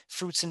enough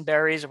fruits and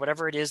berries or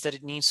whatever it is that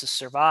it needs to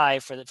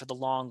survive for the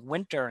long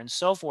winter and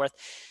so forth.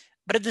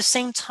 But at the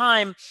same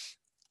time,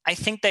 I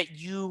think that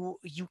you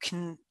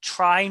can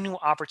try new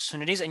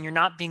opportunities and you're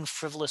not being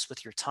frivolous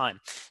with your time.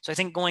 So I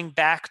think going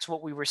back to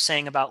what we were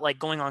saying about like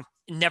going on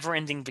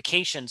never-ending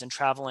vacations and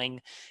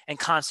traveling and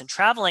constant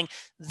traveling,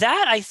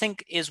 that I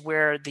think is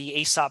where the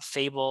Aesop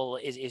fable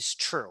is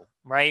true,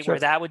 right? Where Sure.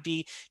 that would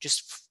be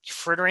just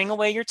frittering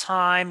away your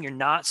time. You're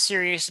not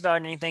serious about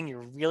anything. You're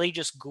really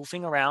just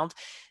goofing around.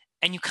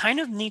 And you kind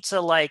of need to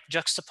like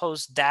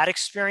juxtapose that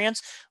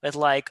experience with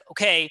like,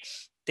 okay,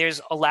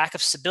 there's a lack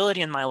of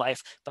stability in my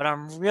life, but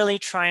I'm really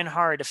trying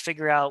hard to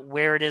figure out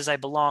where it is I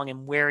belong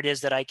and where it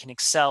is that I can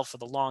excel for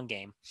the long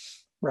game.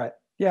 Right.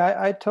 Yeah,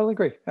 I totally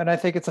agree, and I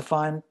think it's a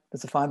fine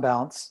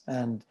balance,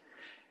 and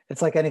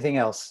it's like anything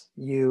else.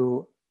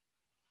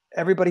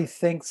 Everybody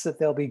thinks that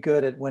they'll be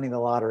good at winning the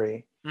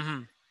lottery.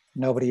 Hmm.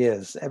 Nobody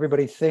is.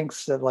 Everybody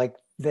thinks that like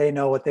they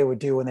know what they would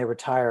do when they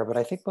retire, but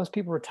I think most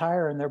people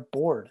retire and they're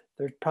bored.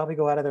 They probably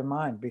go out of their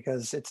mind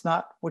because it's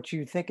not what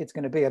you think it's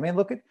going to be. I mean,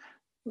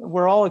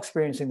 we're all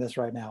experiencing this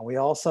right now. We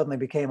all suddenly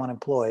became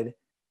unemployed.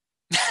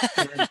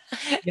 And,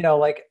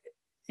 like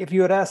if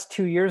you had asked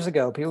 2 years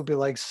ago, people would be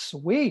like,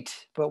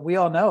 sweet. But we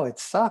all know it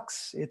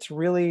sucks. It's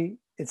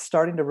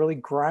starting to really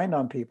grind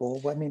on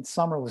people. I mean,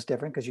 summer was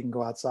different because you can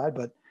go outside,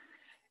 but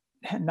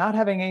not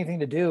having anything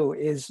to do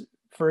is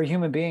for a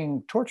human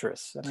being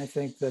torturous. And I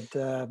think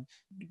that,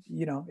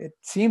 it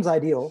seems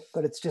ideal,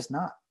 but it's just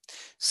not.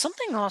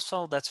 Something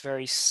also that's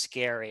very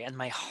scary, and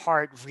my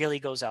heart really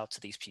goes out to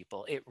these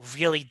people. It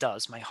really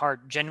does. My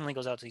heart genuinely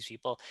goes out to these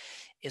people,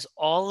 is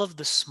all of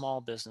the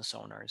small business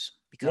owners,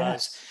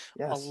 because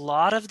Yes. a Yes.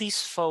 lot of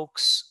these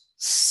folks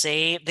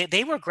say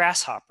they were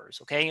grasshoppers.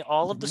 Okay,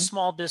 all of the Hmm.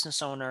 small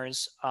business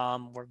owners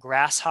were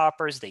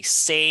grasshoppers. They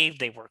saved,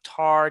 they worked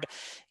hard,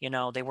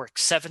 they worked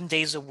 7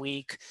 days a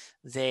week.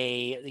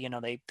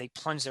 They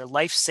plunged their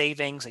life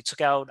savings. They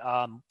took out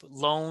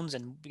loans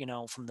and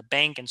from the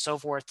bank and so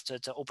forth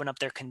to open up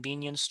their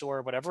convenience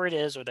store, whatever it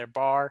is, or their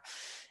bar.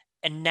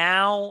 And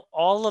now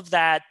all of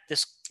that,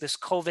 this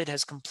COVID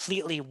has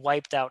completely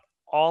wiped out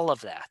all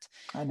of that.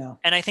 I know.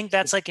 And I think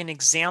that's like an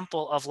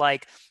example of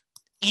like,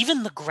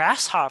 even the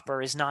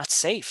grasshopper is not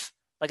safe.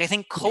 Like I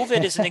think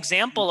COVID is an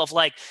example of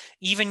like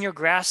even your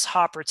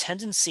grasshopper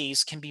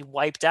tendencies can be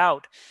wiped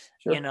out,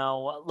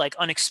 Sure. like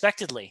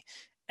unexpectedly.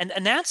 And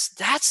that's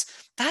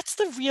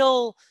the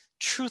real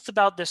truth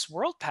about this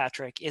world,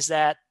 Patrick, is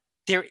that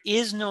there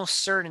is no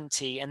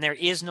certainty and there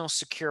is no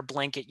secure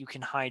blanket you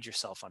can hide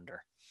yourself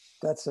under.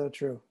 That's so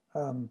true.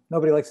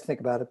 Nobody likes to think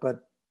about it,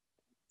 but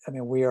I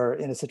mean, we are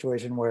in a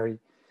situation where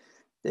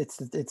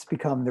it's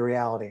become the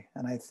reality,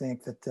 and I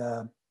think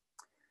that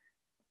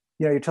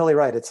you're totally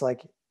right. It's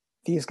like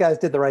these guys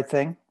did the right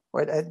thing,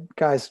 right?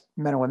 Guys,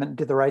 men and women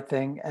did the right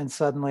thing, and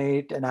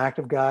suddenly an act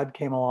of God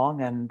came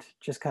along and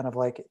just kind of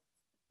like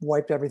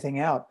wiped everything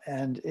out.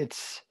 And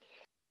it's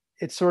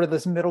sort of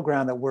this middle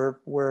ground that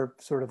we're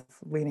sort of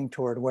leaning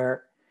toward,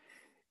 where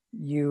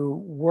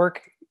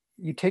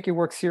you take your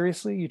work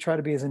seriously, you try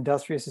to be as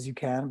industrious as you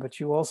can, but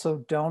you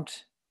also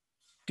don't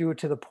do it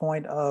to the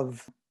point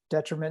of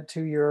detriment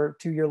to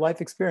your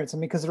life experience. I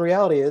mean, because the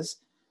reality is,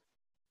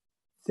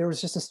 there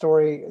was just a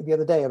story the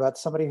other day about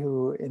somebody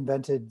who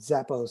invented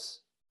Zappos.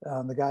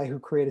 The guy who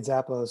created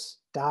Zappos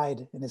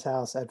died in his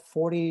house at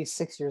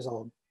 46 years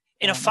old.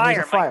 In a And it was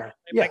fire. a fire.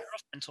 My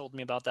girlfriend told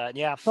me about that.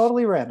 Yeah.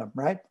 Totally random,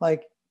 right?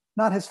 Like,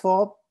 not his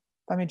fault.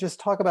 I mean, just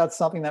talk about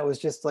something that was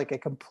just like a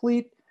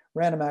complete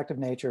random act of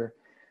nature.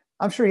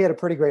 I'm sure he had a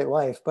pretty great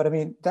life, but I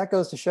mean, that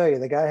goes to show you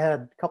the guy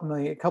had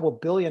a couple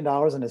billion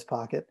dollars in his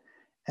pocket,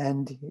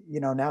 and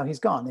now he's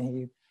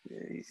gone.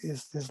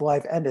 His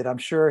life ended. I'm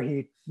sure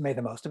he made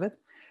the most of it,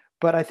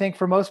 but I think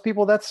for most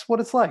people, that's what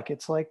it's like.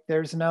 It's like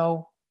there's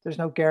no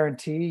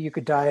guarantee. You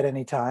could die at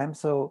any time,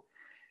 so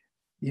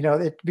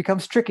it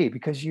becomes tricky,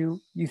 because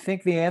you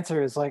think the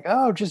answer is like,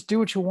 oh, just do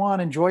what you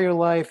want, enjoy your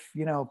life,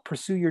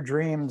 pursue your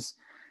dreams.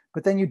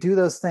 But then you do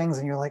those things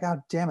and you're like,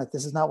 oh, damn it,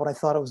 this is not what I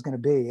thought it was going to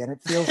be. And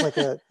it feels like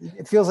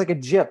a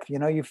gyp,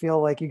 you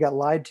feel like you got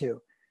lied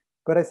to.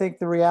 But I think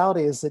the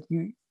reality is that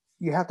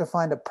you have to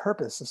find a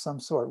purpose of some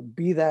sort,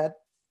 be that,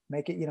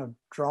 make it,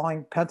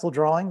 drawing pencil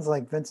drawings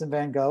like Vincent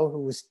van Gogh,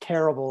 who was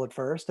terrible at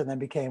first and then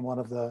became one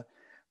of the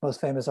most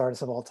famous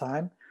artists of all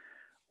time,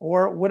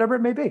 or whatever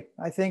it may be.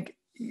 I think,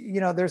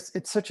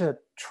 it's such a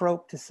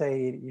trope to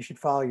say you should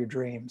follow your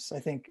dreams. I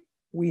think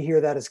we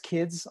hear that as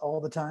kids all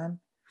the time,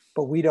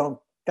 but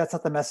that's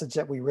not the message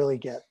that we really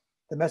get.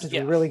 The message we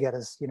really get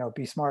is,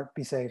 be smart,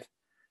 be safe.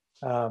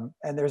 And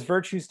there's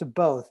virtues to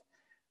both.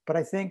 But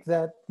I think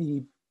that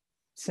the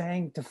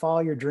saying to follow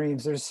your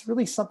dreams, there's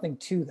really something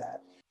to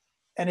that.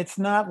 And it's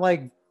not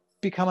like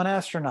become an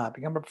astronaut,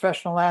 become a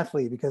professional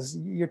athlete, because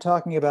you're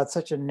talking about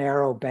such a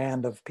narrow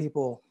band of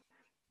people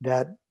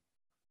that,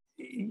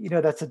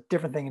 that's a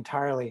different thing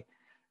entirely.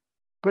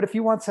 But if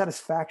you want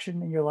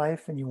satisfaction in your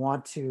life and you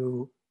want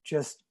to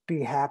just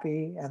be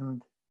happy,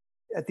 and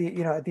at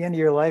the end of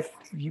your life,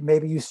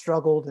 maybe you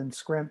struggled and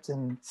scrimped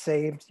and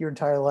saved your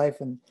entire life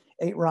and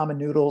ate ramen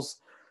noodles,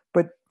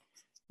 but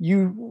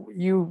you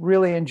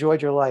really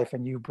enjoyed your life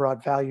and you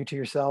brought value to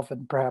yourself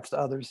and perhaps to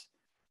others.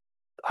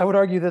 I would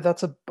argue that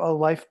that's a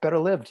life better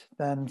lived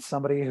than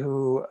somebody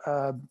who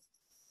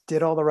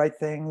did all the right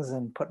things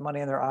and put money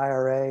in their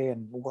IRA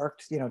and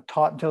worked,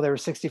 taught until they were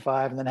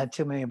 65 and then had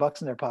 $2 million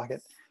in their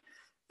pocket,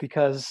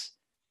 because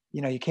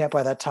you can't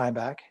buy that time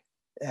back.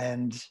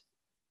 And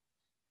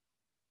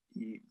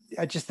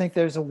I just think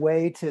there's a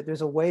way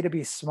to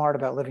be smart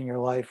about living your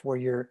life, where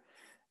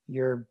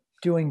you're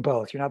doing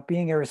both. You're not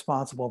being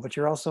irresponsible, but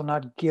you're also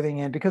not giving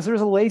in, because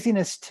there's a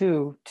laziness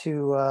to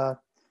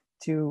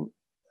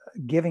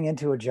giving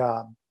into a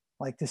job,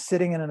 like to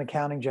sitting in an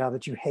accounting job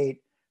that you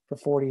hate for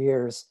 40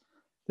 years.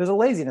 There's a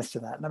laziness to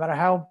that. No matter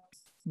how,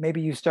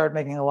 maybe you start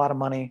making a lot of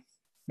money,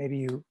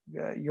 maybe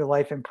your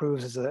life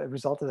improves as a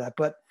result of that.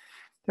 But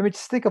I mean,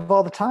 just think of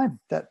all the time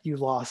that you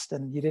lost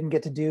and you didn't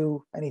get to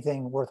do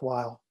anything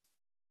worthwhile.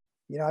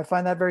 I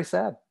find that very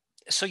sad.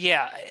 So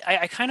yeah,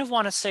 I kind of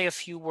want to say a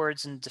few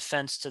words in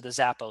defense to the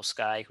Zappos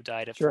guy who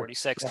died at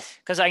 46,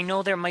 because I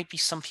know there might be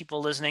some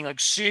people listening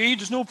like, see,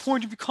 there's no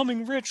point in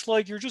becoming rich.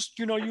 Like, you're just,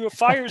 your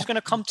fire is going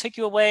to come take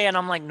you away. And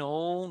I'm like,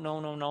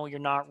 no, you're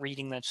not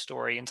reading that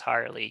story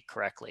entirely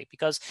correctly,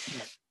 because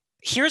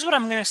here's what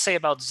I'm going to say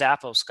about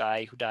Zappos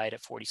guy who died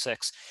at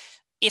 46.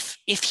 If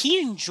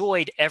he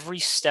enjoyed every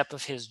step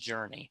of his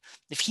journey,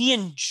 if he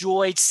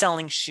enjoyed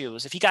selling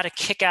shoes, if he got a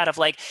kick out of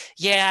like,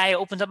 yeah, I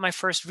opened up my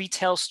first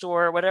retail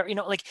store or whatever,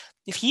 like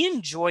if he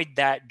enjoyed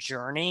that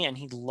journey and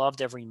he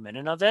loved every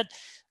minute of it,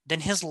 then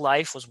his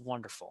life was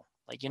wonderful.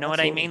 Like, what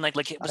I mean?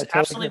 Like it was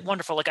absolutely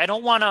wonderful. Like, I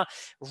don't want to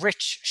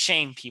rich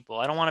shame people.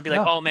 I don't want to be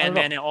like, oh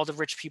man, all the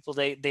rich people,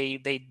 they're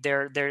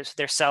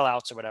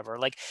sellouts or whatever.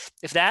 Like,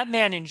 if that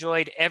man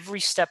enjoyed every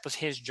step of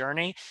his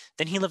journey,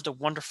 then he lived a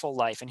wonderful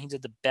life and he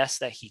did the best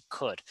that he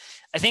could.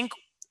 I think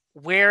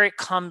where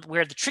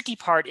the tricky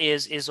part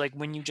is like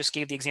when you just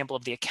gave the example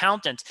of the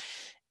accountant.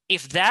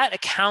 If that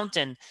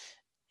accountant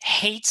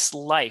hates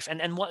life,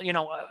 and what,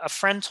 a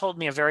friend told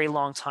me a very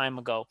long time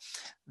ago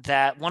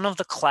that one of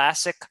the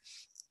classic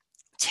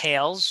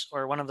tales,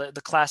 or one of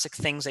the classic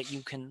things that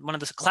one of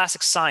the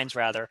classic signs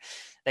rather,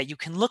 that you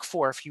can look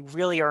for if you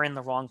really are in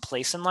the wrong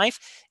place in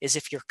life, is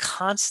if you're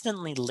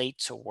constantly late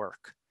to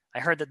work.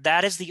 I heard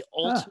that is the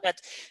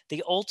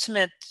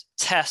ultimate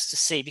test to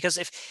see, because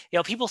if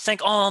people think,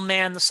 oh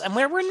man, and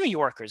we're New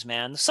Yorkers,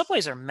 man, the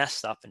subways are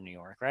messed up in New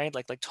York, right?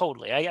 Like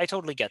totally, I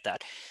totally get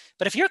that.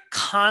 But if you're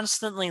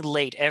constantly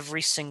late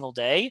every single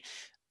day,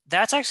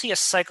 that's actually a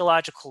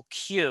psychological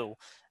cue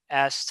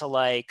as to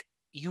like,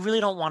 you really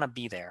don't want to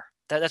be there.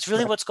 That's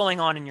really what's going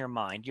on in your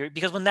mind.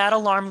 Because when that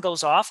alarm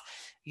goes off,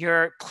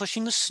 you're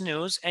pushing the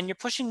snooze, and you're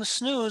pushing the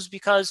snooze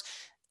because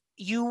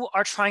you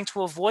are trying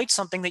to avoid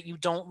something that you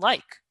don't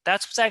like.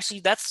 That's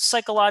the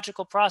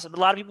psychological process. A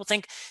lot of people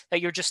think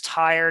that you're just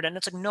tired, and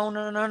it's like, no,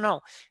 no, no,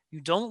 no. You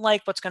don't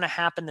like what's going to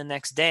happen the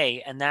next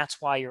day, and that's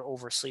why you're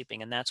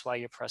oversleeping, and that's why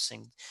you're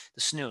pressing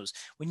the snooze.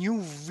 When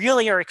you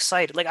really are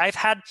excited, like I've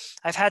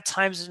had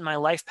times in my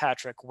life,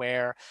 Patrick,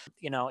 where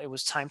it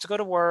was time to go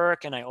to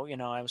work, and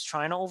I was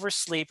trying to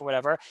oversleep or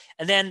whatever,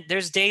 and then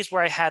there's days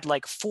where I had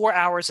like 4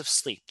 hours of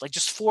sleep, like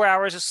just 4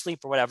 hours of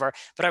sleep or whatever,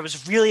 but I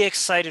was really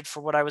excited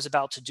for what I was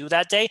about to do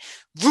that day.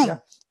 Vroom, Yeah.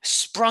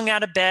 sprung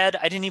out of bed.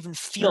 I didn't even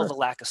feel the Sure.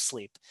 lack of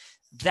sleep.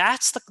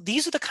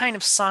 These are the kind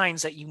of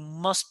signs that you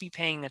must be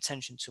paying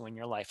attention to in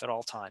your life at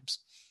all times.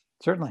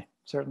 Certainly,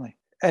 certainly.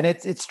 And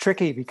it's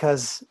tricky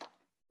because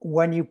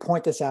when you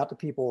point this out to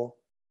people,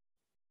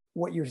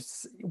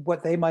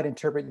 what they might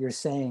interpret you're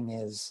saying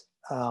is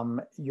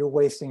you're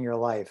wasting your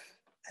life.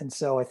 And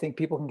so I think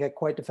people can get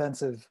quite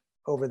defensive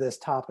over this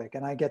topic,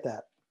 and I get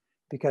that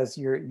because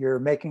you're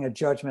making a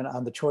judgment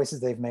on the choices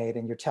they've made,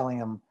 and you're telling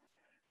them,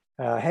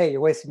 "Hey,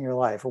 you're wasting your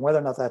life." And whether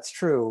or not that's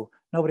true,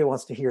 nobody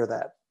wants to hear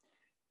that.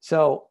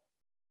 So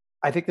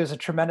I think there's a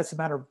tremendous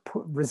amount of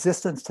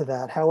resistance to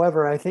that.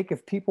 However, I think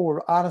if people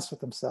were honest with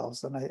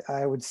themselves, then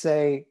I would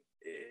say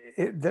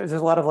there's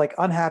a lot of like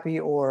unhappy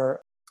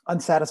or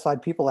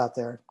unsatisfied people out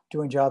there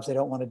doing jobs they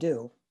don't want to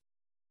do,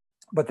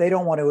 but they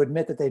don't want to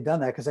admit that they've done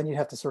that, because then you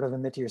have to sort of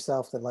admit to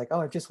yourself that like, oh,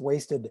 I've just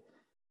wasted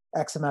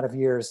X amount of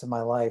years of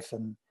my life.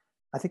 And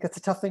I think that's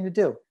a tough thing to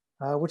do,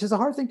 which is a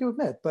hard thing to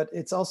admit, but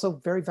it's also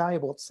very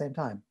valuable at the same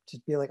time to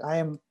be like, I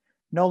am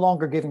no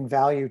longer giving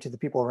value to the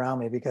people around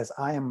me because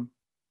I am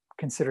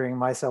considering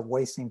myself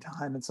wasting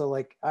time. And so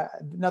like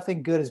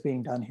nothing good is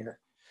being done here.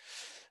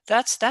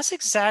 That's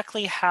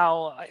exactly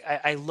how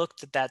I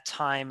looked at that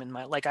time in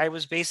my, like, I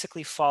was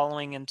basically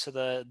following into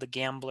the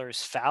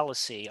gambler's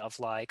fallacy of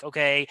like,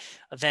 okay,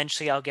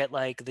 eventually I'll get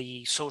like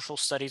the social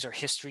studies or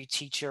history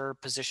teacher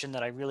position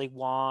that I really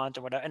want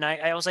or whatever. And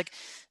I was like,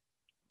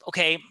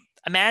 okay,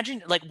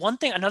 imagine like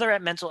another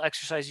mental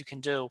exercise you can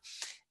do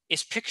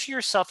is picture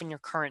yourself in your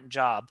current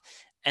job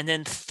and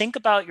then think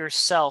about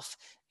yourself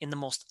in the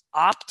most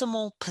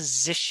optimal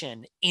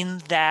position in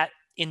that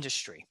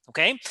industry.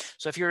 Okay.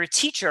 So if you're a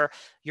teacher,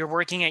 you're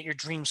working at your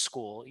dream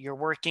school, you're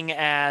working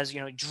as,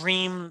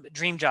 dream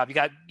job, you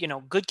got,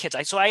 good kids.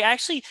 So I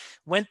actually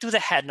went through the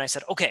head and I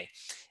said, okay,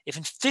 if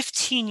in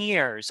 15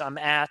 years I'm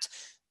at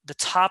the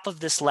top of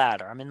this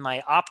ladder, I'm in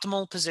my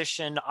optimal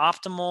position,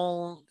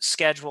 optimal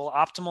schedule,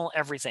 optimal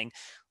everything,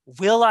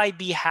 will I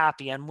be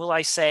happy? And will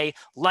I say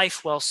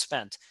life well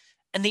spent?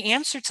 And the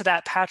answer to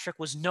that, Patrick,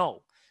 was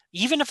no.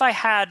 Even if I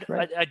had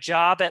Right. a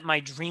job at my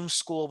dream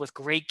school with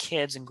great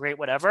kids and great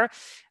whatever,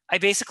 I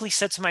basically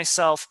said to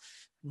myself,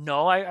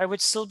 no, I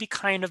would still be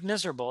kind of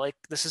miserable. Like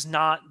this is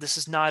not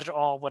at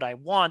all what I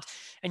want.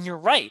 And you're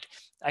right.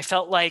 I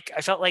felt like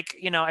I like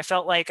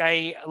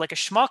a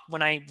schmuck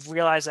when I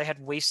realized I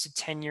had wasted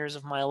 10 years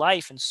of my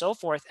life and so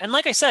forth. And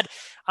like I said,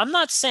 I'm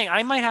not saying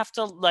I might have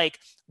to like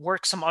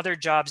work some other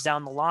jobs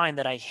down the line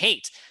that I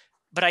hate.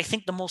 But I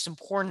think the most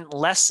important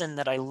lesson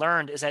that I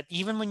learned is that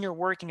even when you're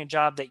working a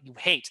job that you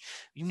hate,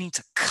 you need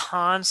to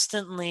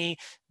constantly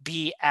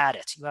be at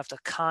it. You have to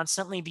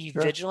constantly be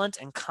Sure. vigilant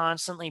and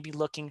constantly be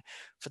looking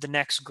for the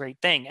next great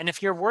thing. And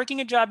if you're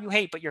working a job you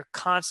hate, but you're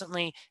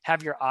constantly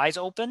have your eyes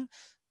open,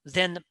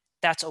 then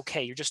that's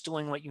okay. You're just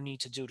doing what you need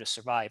to do to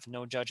survive.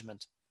 No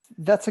judgment.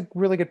 That's a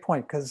really good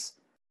point, because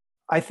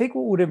I think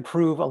what would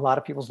improve a lot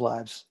of people's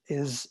lives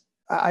is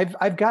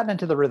I've gotten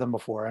into the rhythm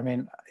before. I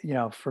mean,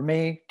 for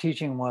me,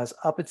 teaching was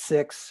up at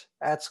 6,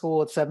 at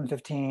school at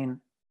 7:15,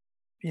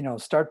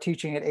 start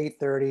teaching at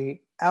 8:30,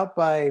 out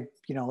by,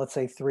 let's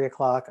say 3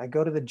 o'clock. I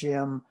go to the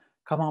gym,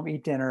 come home,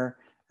 eat dinner,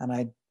 and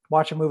I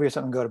watch a movie or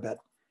something, and go to bed.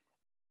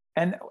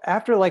 And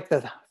after like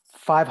the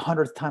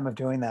 500th time of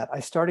doing that, I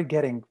started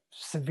getting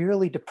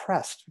severely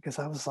depressed because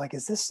I was like,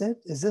 is this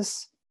it?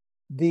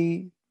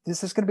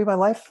 This is going to be my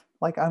life?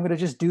 Like, I'm going to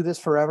just do this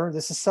forever.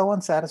 This is so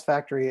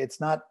unsatisfactory. It's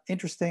not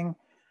interesting.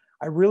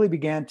 I really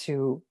began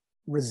to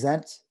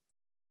resent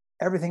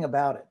everything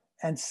about it.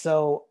 And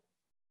so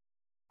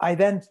I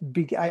then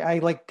I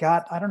like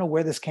got, I don't know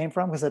where this came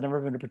from because I'd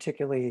never been a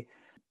particularly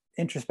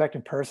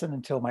introspective person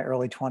until my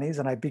early 20s.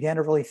 And I began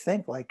to really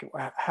think like,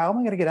 how am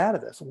I going to get out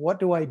of this? What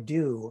do I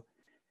do?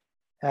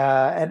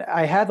 And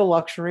I had the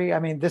luxury. I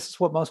mean, this is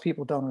what most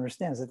people don't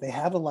understand, is that they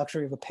have the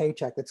luxury of a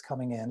paycheck that's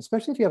coming in,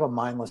 especially if you have a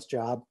mindless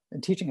job.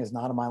 And teaching is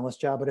not a mindless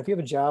job, but if you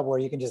have a job where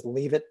you can just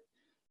leave it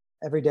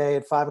every day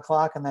at 5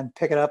 o'clock and then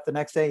pick it up the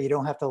next day, you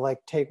don't have to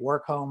like take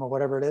work home or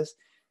whatever it is.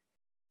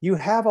 You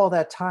have all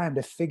that time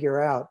to figure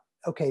out,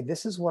 okay,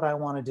 this is what I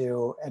want to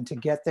do. And to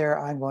get there,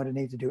 I'm going to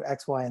need to do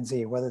X, Y, and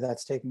Z, whether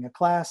that's taking a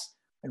class,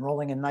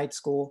 enrolling in night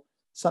school,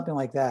 something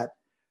like that.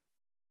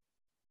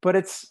 But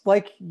it's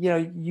like,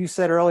 you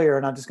said earlier,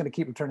 and I'm just going to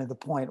keep returning to the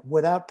point,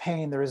 without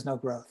pain, there is no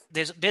growth.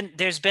 There's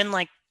been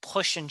like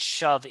push and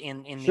shove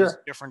in these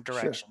Sure. different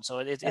Sure. directions. So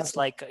it's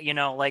Absolutely.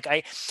 like,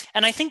 like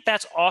I think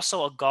that's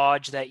also a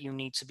gauge that you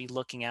need to be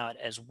looking at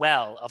as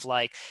well, of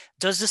like,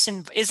 is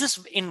this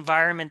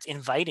environment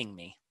inviting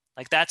me?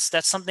 Like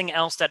that's something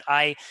else that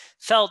I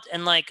felt.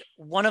 And like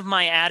one of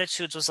my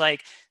attitudes was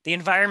like, the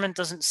environment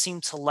doesn't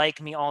seem to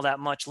like me all that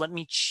much. Let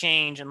me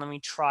change and let me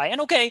try. And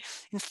okay,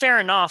 and fair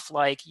enough,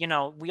 like,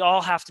 we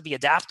all have to be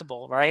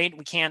adaptable, right?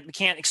 We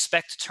can't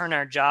expect to turn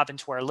our job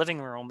into our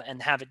living room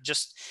and have it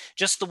just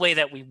the way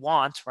that we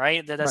want,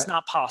 right? That's Right.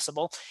 not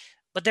possible.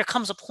 But there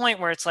comes a point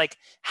where it's like,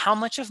 how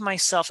much of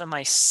myself am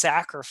I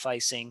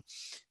sacrificing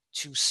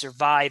to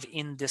survive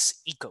in this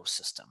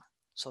ecosystem?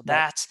 So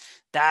Right.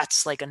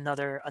 that's like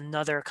another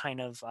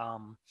kind of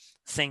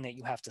thing that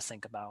you have to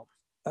think about.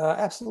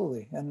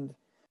 Absolutely. And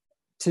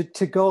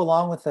to go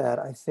along with that,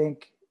 I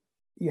think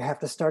you have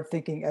to start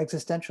thinking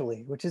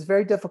existentially, which is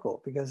very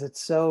difficult because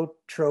it's so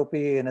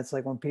tropey. And it's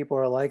like when people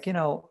are like,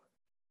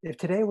 if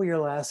today were your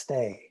last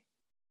day,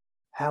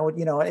 how would,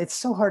 it's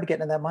so hard to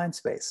get in that mind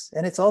space.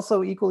 And it's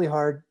also equally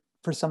hard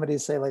for somebody to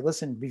say, like,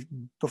 listen,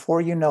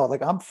 before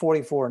like I'm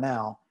 44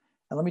 now.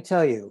 And let me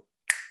tell you,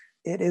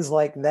 it is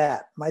like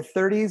that. My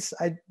 30s,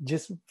 I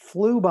just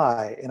flew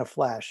by in a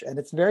flash. And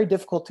it's very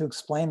difficult to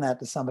explain that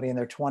to somebody in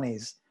their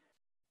 20s.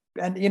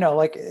 And,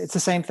 like it's the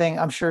same thing.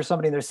 I'm sure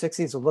somebody in their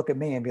 60s will look at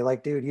me and be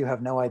like, dude, you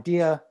have no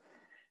idea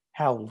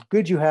how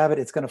good you have it.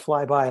 It's going to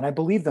fly by. And I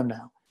believe them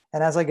now.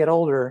 And as I get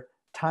older,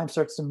 time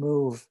starts to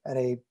move at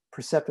a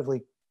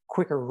perceptively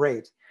quicker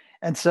rate.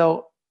 And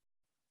so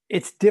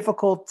it's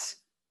difficult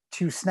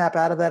to snap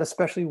out of that,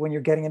 especially when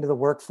you're getting into the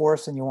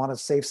workforce and you want to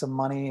save some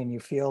money and you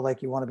feel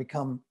like you want to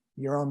become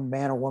your own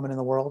man or woman in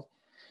the world.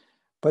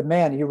 But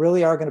man, you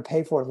really are going to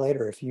pay for it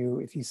later if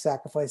you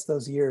sacrifice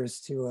those years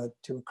to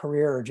a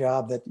career or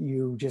job that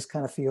you just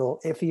kind of feel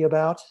iffy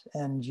about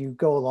and you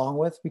go along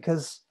with,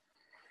 because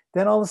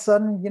then all of a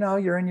sudden,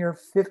 you're in your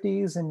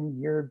 50s and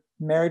you're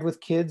married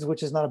with kids,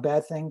 which is not a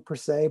bad thing per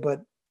se,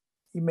 but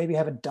you maybe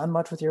haven't done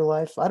much with your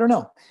life. I don't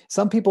know.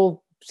 Some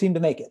people seem to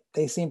make it.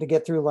 They seem to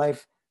get through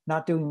life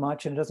not doing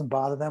much and it doesn't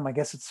bother them. I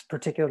guess it's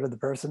particular to the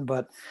person,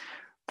 but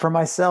for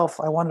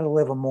myself, I wanted to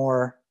live a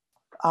more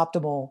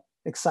optimal,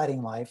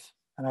 exciting life.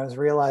 And I was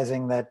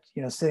realizing that,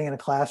 sitting in a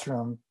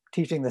classroom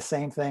teaching the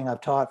same thing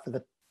I've taught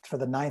for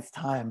the ninth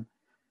time,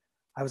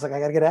 I was like, I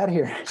got to get out of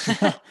here.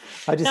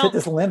 I just hit Now,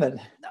 this limit.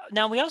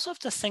 now we also have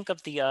to think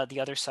of the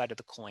other side of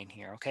the coin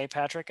here, okay,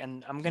 Patrick?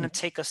 And I'm going to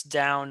take us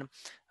down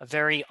a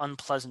very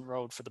unpleasant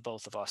road for the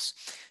both of us.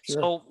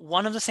 Sure. So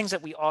one of the things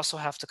that we also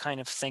have to kind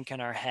of think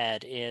in our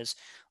head is,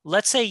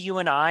 let's say you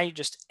and I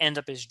just end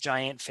up as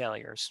giant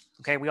failures.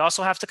 Okay, we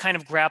also have to kind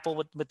of grapple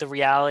with the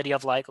reality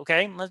of like,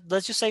 okay,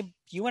 let's just say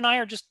you and I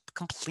are just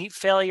complete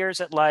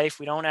failures at life.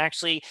 We don't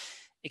actually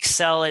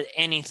excel at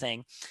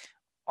anything.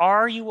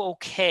 Are you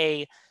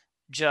okay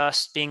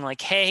just being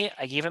like, hey,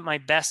 I gave it my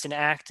best in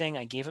acting,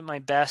 I gave it my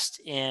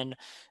best in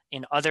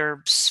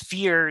other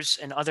spheres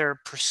and other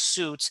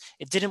pursuits,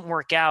 it didn't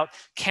work out?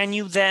 Can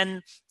you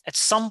then at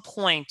some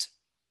point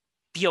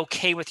be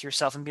okay with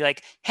yourself and be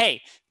like,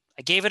 hey,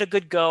 I gave it a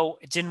good go,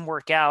 it didn't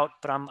work out,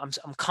 but I'm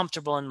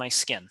comfortable in my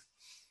skin?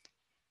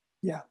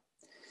 Yeah.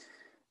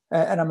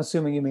 And I'm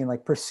assuming you mean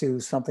like pursue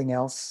something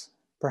else,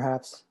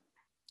 perhaps.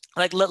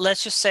 Like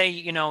let's just say,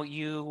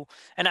 you,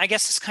 and I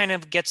guess this kind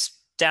of gets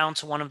down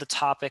to one of the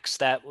topics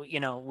that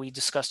we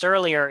discussed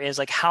earlier, is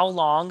like, how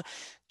long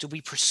do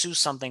we pursue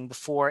something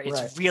before Right.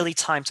 it's really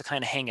time to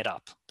kind of hang it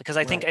up? Because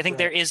I think Right.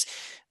 there Right. is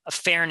a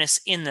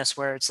fairness in this,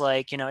 where it's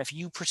like, if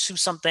you pursue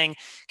something,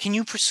 can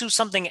you pursue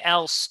something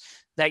else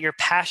that you're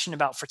passionate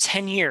about for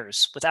 10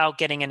 years without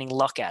getting any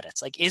luck at it?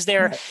 Like, is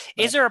there Right.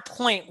 is Right. there a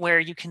point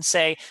where you can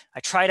say, I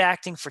tried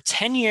acting for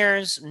 10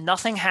 years,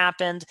 nothing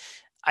happened,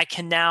 I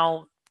can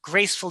now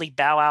gracefully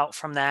bow out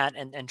from that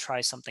and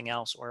try something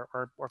else,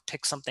 or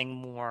pick something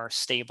more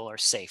stable or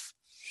safe?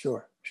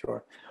 Sure.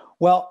 Sure.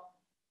 Well,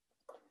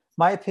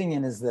 my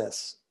opinion is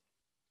this: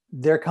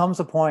 there comes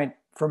a point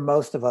for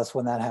most of us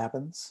when that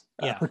happens,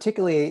 Yeah.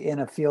 particularly in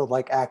a field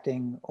like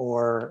acting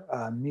or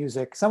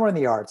music, somewhere in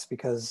the arts,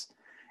 because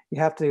you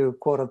have to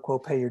quote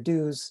unquote pay your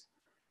dues.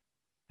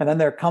 And then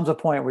there comes a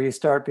point where you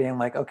start being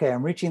like, okay,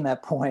 I'm reaching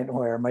that point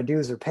where my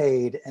dues are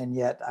paid, and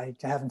yet I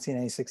haven't seen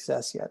any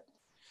success yet.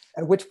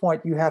 At which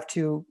point you have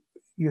to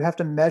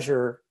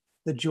measure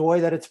the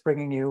joy that it's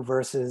bringing you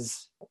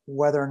versus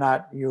whether or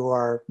not you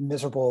are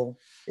miserable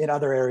in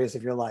other areas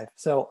of your life.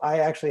 So I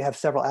actually have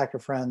several actor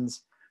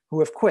friends who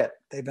have quit.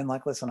 They've been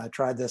like, listen, I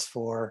tried this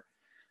for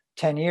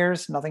 10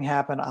 years, nothing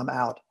happened, I'm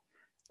out,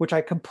 which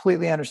I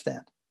completely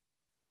understand.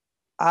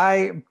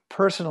 I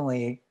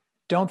personally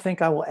don't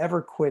think I will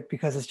ever quit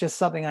because it's just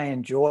something I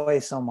enjoy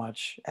so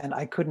much and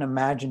I couldn't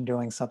imagine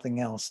doing something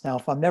else. Now,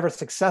 if I'm never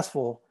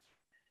successful,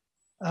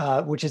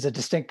 which is a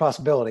distinct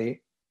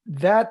possibility,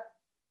 that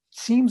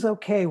seems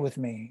okay with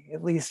me,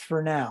 at least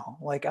for now.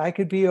 Like I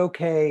could be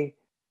okay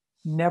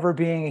never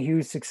being a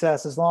huge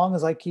success as long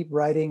as I keep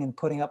writing and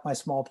putting up my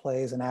small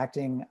plays and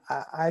acting.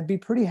 I'd be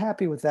pretty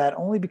happy with that,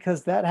 only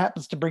because that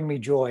happens to bring me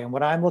joy. And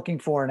what I'm looking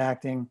for in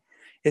acting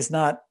is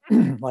not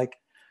like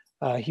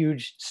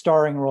huge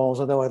starring roles,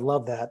 although I'd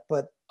love that.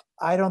 But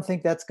I don't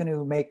think that's going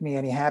to make me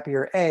any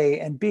happier, A.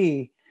 And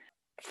B,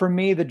 for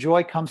me, the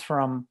joy comes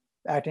from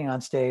acting on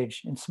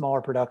stage in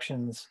smaller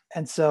productions.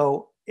 And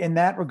so in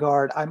that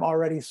regard, I'm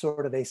already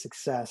sort of a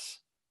success.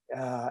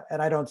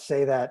 And I don't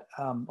say that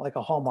like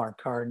a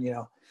Hallmark card, you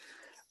know.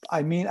 I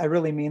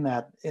really mean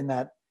that in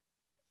that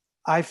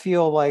I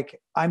feel like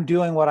I'm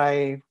doing what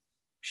I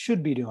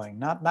should be doing,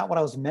 not what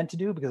I was meant to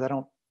do, because I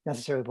don't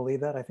necessarily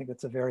believe that. I think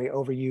that's a very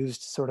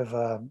overused sort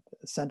of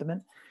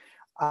sentiment.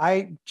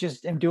 I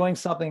just am doing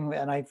something,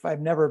 and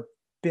I've never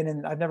been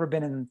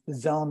in the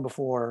zone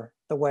before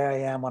the way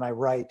I am when I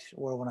write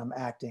or when I'm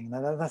acting.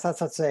 Now, that's not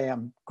to say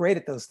I'm great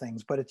at those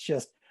things, but it's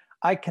just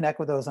I connect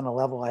with those on a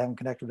level I haven't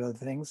connected with other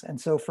things. And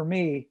so for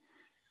me,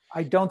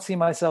 I don't see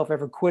myself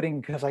ever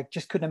quitting because I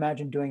just couldn't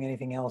imagine doing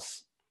anything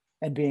else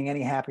and being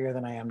any happier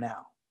than I am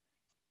now.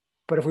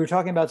 But if we were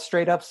talking about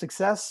straight up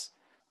success,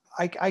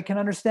 I can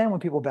understand when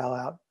people bow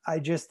out. I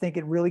just think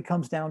it really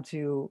comes down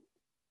to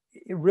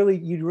you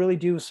really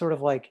do sort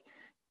of like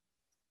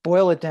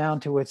boil it down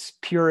to its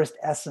purest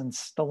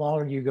essence the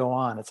longer you go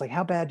on. It's like,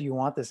 how bad do you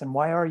want this? And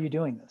why are you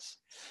doing this?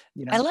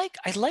 You know?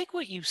 I like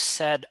what you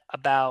said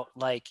about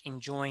like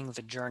enjoying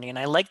the journey. And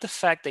I like the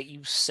fact that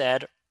you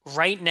said,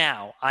 right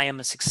now, I am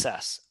a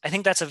success. I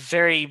think that's a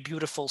very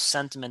beautiful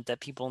sentiment that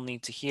people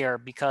need to hear,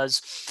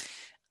 because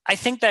I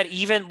think that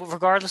even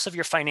regardless of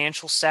your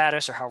financial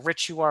status or how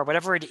rich you are,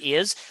 whatever it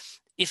is,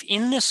 if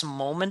in this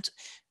moment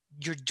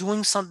you're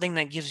doing something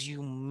that gives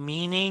you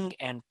meaning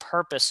and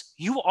purpose,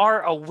 you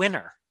are a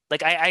winner.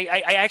 Like I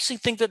actually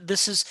think that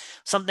this is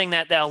something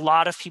that a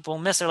lot of people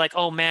miss. They're like,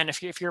 oh man,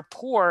 if you're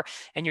poor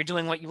and you're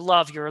doing what you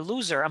love, you're a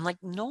loser. I'm like,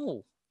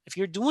 no. If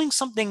you're doing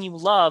something you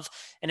love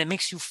and it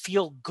makes you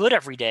feel good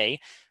every day,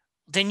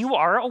 then you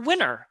are a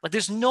winner. Like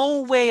there's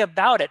no way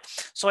about it.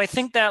 So I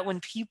think that when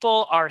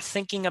people are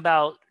thinking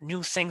about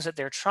new things that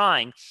they're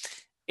trying,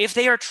 if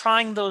they are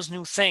trying those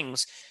new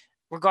things,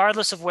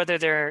 regardless of whether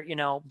they're,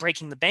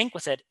 breaking the bank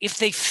with it, if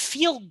they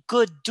feel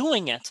good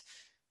doing it,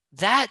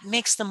 that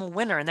makes them a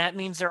winner. And that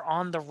means they're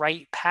on the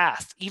right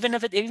path. Even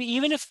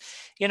if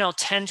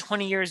 10,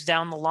 20 years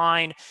down the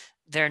line,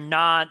 they're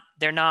not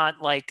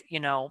like,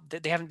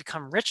 they haven't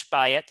become rich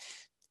by it.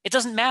 It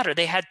doesn't matter.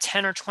 They had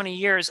 10 or 20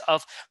 years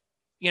of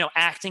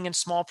acting in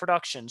small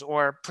productions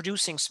or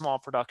producing small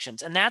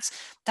productions, and that's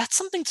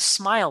something to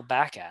smile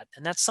back at,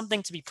 and that's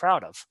something to be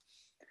proud of.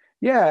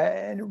 Yeah.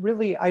 And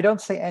really, I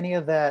don't say any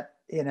of that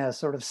in a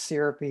sort of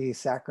syrupy,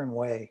 saccharine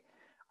way.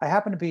 I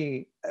happen to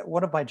be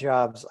one of my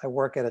jobs, I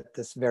work at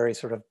this very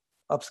sort of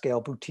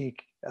upscale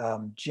boutique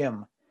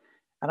gym.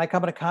 And I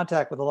come into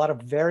contact with a lot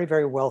of very,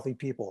 very wealthy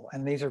people.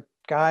 And these are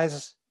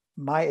guys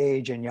my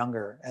age and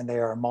younger, and they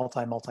are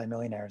multi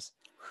millionaires.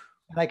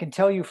 And I can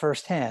tell you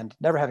firsthand,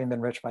 never having been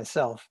rich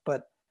myself,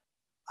 but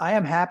I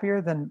am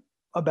happier than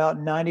about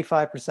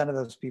 95% of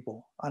those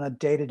people on a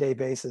day-to-day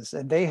basis.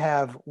 And they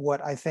have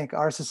what I think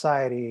our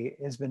society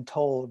has been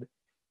told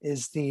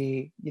is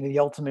the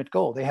ultimate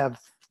goal. They have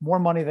more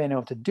money than they know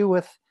what to do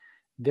with.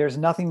 There's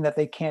nothing that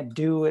they can't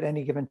do at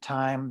any given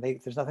time.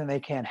 There's nothing they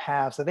can't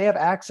have. So they have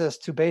access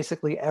to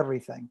basically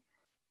everything.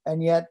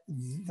 And yet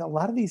a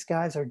lot of these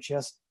guys are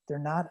just, they're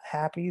not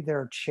happy.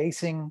 They're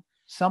chasing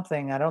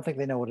something. I don't think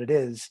they know what it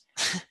is.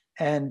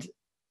 And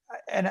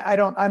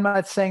I'm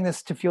not saying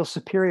this to feel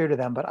superior to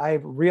them, but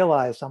I've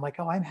realized, I'm like,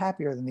 oh, I'm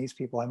happier than these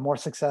people. I'm more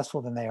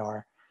successful than they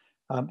are.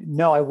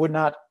 No, I would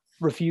not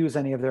refuse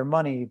any of their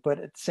money, but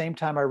at the same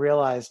time,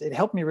 it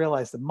helped me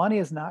realize that money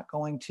is not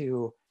going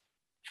to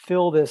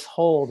fill this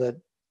hole that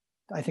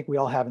I think we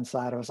all have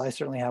inside of us. I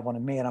certainly have one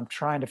in me, and I'm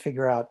trying to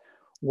figure out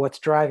what's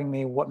driving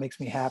me, what makes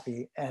me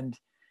happy. And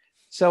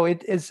so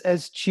it is,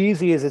 as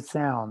cheesy as it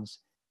sounds,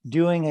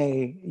 doing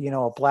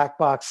a black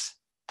box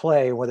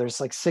play where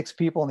there's like 6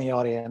 people in the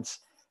audience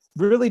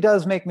really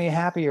does make me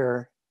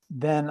happier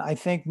than I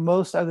think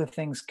most other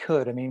things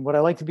could. I mean, would I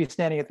like to be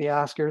standing at the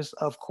Oscars?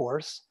 Of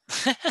course.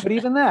 But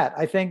even that,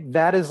 I think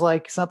that is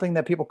like something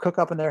that people cook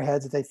up in their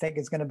heads that they think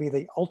is going to be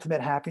the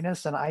ultimate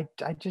happiness. And I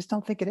just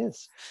don't think it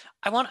is.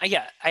 I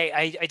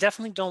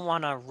definitely don't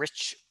want to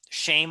rich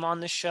shame on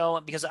the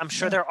show, because I'm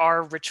sure Yeah, there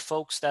are rich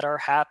folks that are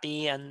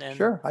happy and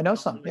sure. I know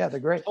some. Yeah,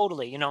 they're great.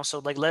 totally, so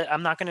like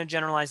I'm not going to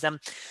generalize them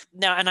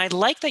now. And I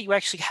like that you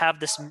actually have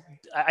this.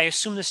 I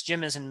assume this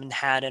gym is in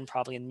Manhattan,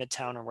 probably in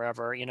Midtown or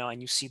wherever,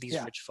 and you see these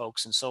Yeah. rich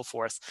folks and so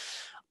forth.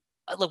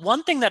 Look,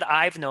 one thing that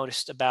I've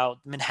noticed about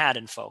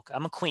Manhattan folk,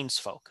 I'm a Queens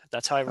folk.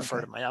 That's how I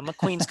refer Okay. to I'm a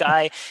Queens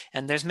guy,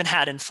 and there's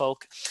Manhattan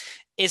folk,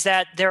 is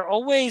that they're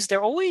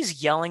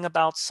always yelling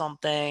about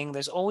something.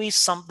 There's always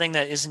something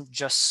that isn't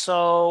just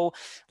so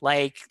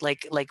like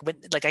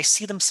I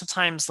see them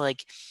sometimes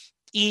like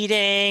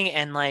eating,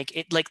 and like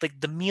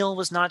the meal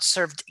was not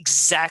served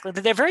exactly.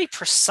 They're very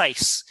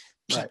precise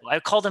Right. people. I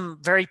call them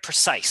very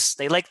precise.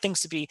 They like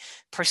things to be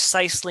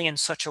precisely in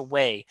such a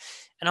way.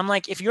 And I'm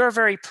like, if you're a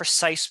very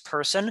precise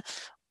person,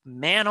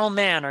 man, oh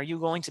man, are you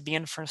going to be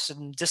in for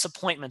some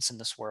disappointments in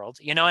this world?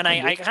 And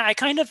I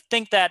kind of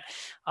think that,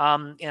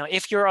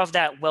 if you're of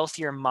that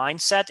wealthier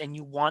mindset and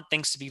you want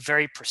things to be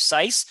very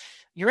precise,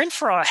 you're in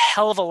for a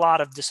hell of a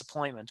lot of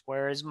disappointment.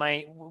 Whereas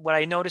what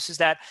I notice is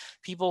that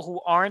people who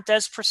aren't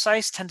as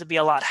precise tend to be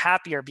a lot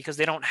happier because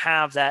they don't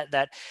have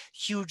that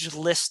huge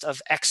list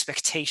of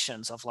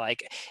expectations of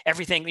like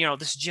everything,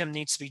 this gym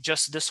needs to be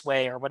just this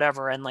way or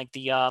whatever. And like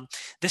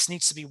this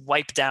needs to be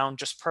wiped down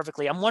just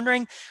perfectly. I'm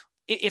wondering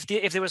if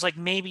there was like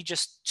maybe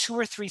just 2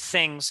 or 3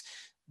 things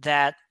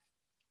that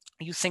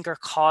you think are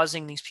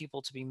causing these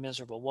people to be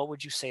miserable. What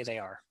would you say they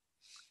are?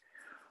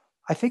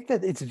 I think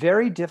that it's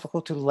very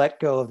difficult to let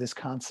go of this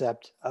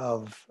concept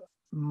of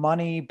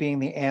money being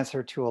the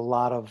answer to a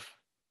lot of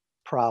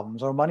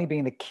problems, or money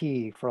being the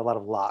key for a lot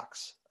of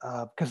locks,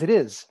 because it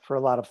is for a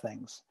lot of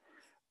things.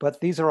 But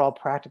these are all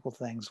practical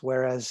things,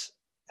 whereas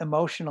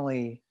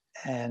emotionally,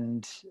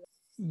 and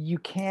you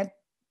can't.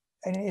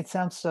 And it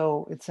sounds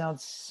so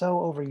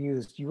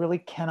overused. You really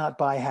cannot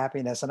buy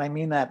happiness, and I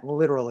mean that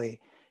literally.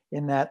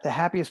 In that, the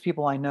happiest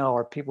people I know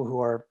are people who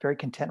are very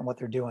content in what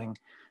they're doing.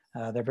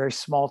 They're very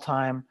small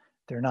time.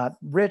 They're not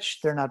rich.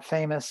 They're not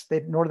famous.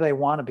 Nor do they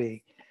want to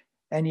be.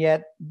 And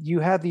yet, you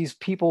have these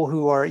people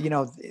who are,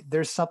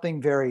 there's something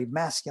very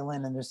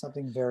masculine, and there's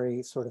something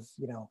very sort of,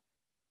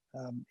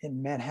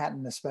 in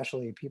Manhattan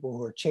especially, people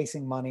who are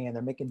chasing money and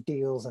they're making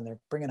deals and they're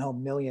bringing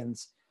home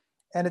millions.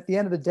 And at the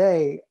end of the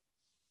day,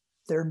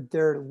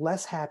 they're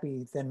less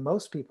happy than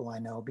most people I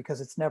know, because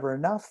it's never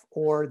enough,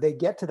 or they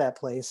get to that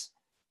place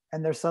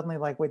and they're suddenly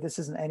like, wait, this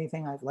isn't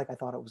anything like I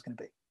thought it was going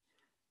to be.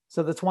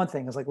 So that's one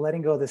thing, is like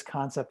letting go of this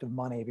concept of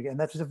money. And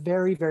that's just a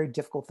very, very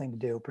difficult thing to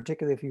do,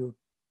 particularly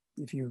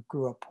if you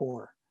grew up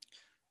poor.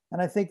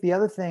 And I think the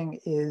other thing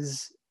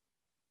is,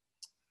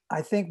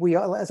 I think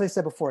as I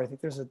said before, I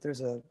think there's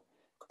the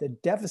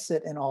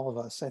deficit in all of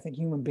us. I think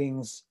human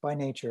beings by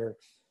nature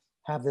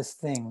have this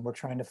thing we're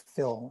trying to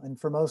fill. And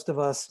for most of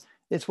us,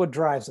 it's what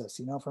drives us.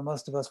 For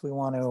most of us, we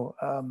want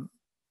to,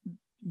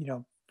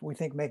 we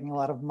think making a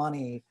lot of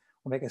money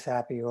will make us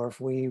happy, or if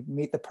we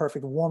meet the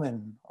perfect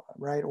woman,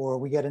 right? Or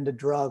we get into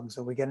drugs,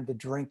 or we get into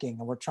drinking,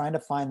 and we're trying to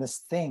find this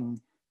thing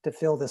to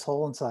fill this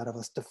hole inside of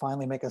us to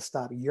finally make us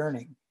stop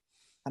yearning.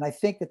 And I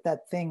think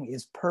that thing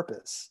is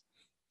purpose.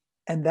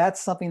 And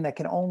that's something that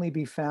can only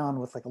be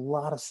found with like a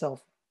lot of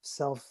self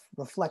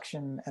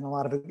reflection and a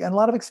lot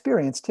of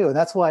experience too. And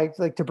that's why,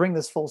 like, to bring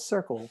this full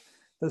circle,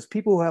 those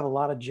people who have a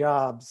lot of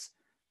jobs,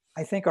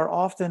 I think, are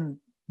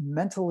often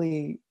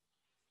mentally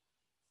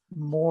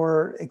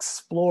more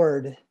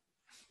explored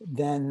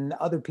than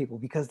other people,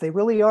 because they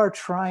really are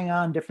trying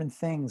on different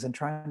things and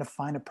trying to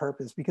find a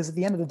purpose. Because at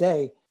the end of the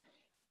day,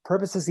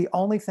 purpose is the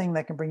only thing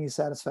that can bring you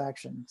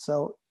satisfaction.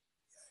 So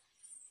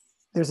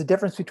there's a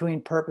difference between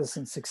purpose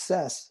and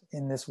success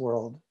in this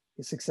world.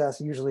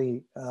 Success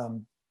usually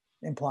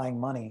implying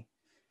money.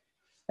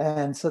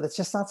 And so that's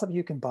just not something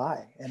you can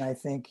buy. And I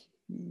think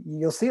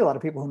you'll see a lot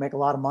of people who make a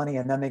lot of money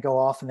and then they go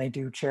off and they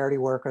do charity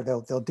work, or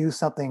they'll do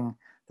something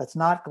that's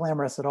not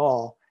glamorous at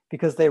all,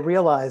 because they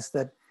realize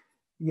that,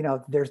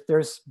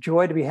 there's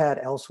joy to be had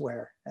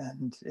elsewhere,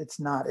 and it's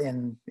not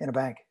in a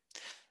bank.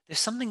 There's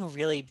something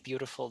really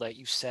beautiful that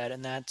you said,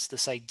 and that's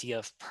this idea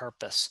of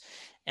purpose.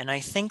 And I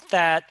think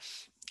that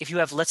if you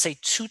have, let's say,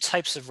 2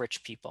 types of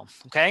rich people,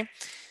 okay?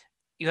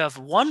 You have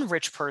one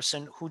rich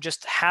person who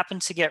just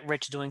happened to get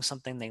rich doing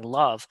something they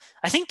love.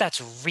 I think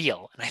that's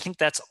real, and I think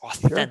that's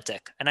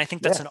authentic. Sure. And I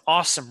think that's an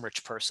awesome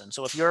rich person.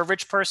 So if you're a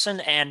rich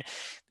person and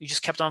you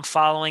just kept on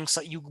following,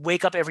 so you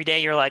wake up every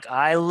day, you're like,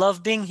 I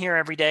love being here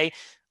every day.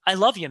 I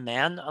love you,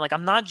 man. Like,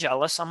 I'm not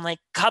jealous. I'm like,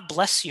 God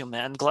bless you,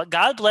 man.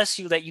 God bless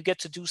you that you get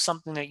to do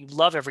something that you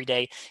love every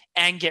day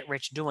and get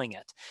rich doing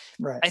it.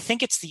 Right. I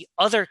think it's the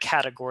other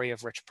category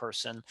of rich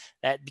person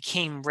that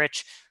became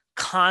rich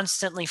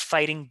constantly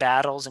fighting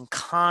battles and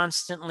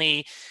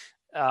constantly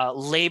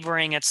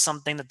laboring at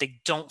something that they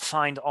don't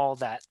find all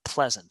that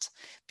pleasant.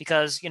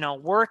 Because,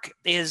 work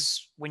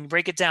is, when you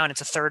break it down,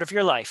 it's a third of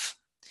your life.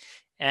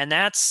 And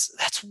that's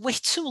way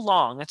too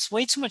long. That's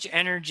way too much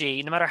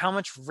energy. No matter how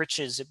much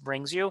riches it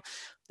brings you,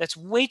 that's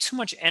way too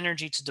much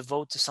energy to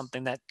devote to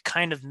something that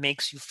kind of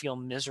makes you feel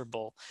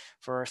miserable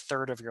for a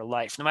third of your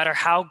life. No matter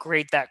how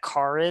great that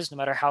car is, no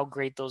matter how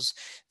great those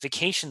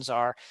vacations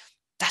are,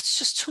 that's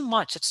just too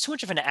much. It's too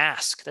much of an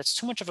ask. That's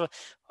too much of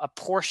a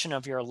portion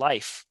of your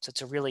life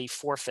to really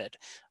forfeit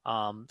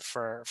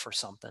for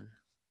something.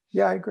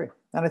 Yeah, I agree.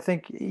 And I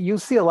think you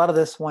see a lot of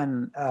this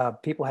when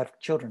people have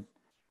children,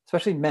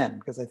 especially men,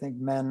 because I think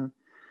men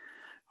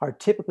are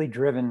typically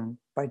driven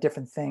by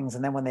different things.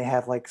 And then when they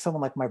have like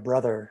someone like my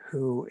brother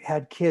who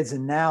had kids,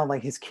 and now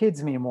like his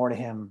kids mean more to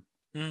him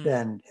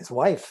than his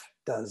wife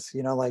does,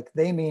 like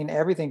they mean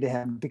everything to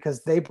him,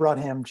 because they brought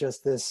him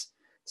just this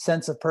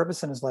sense of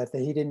purpose in his life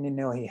that he didn't even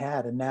know he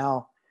had. And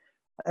now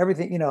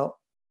everything,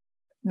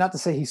 not to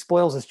say he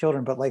spoils his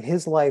children, but like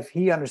his life,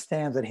 he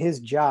understands that his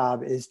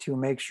job is to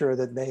make sure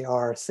that they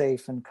are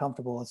safe and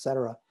comfortable,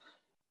 etc.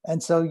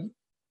 And so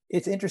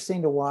it's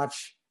interesting to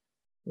watch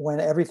when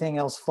everything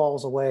else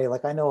falls away.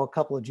 Like, I know a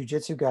couple of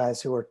jujitsu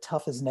guys who are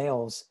tough as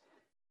nails,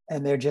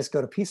 and they just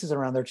go to pieces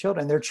around their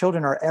children. Their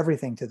children are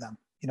everything to them.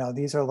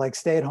 These are like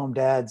stay-at-home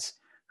dads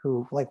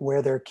who like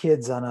wear their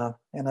kids and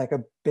like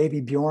a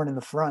baby Bjorn in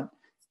the front,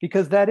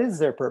 because that is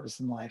their purpose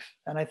in life.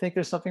 And I think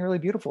there's something really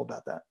beautiful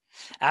about that.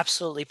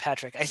 Absolutely,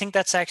 Patrick. I think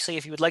that's actually,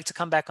 if you would like to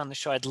come back on the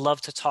show, I'd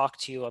love to talk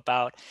to you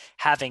about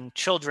having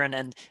children.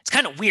 And it's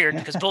kind of weird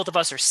because both of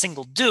us are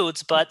single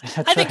dudes, but That's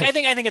right.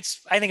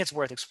 I think it's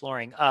worth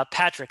exploring.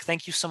 Patrick,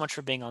 thank you so much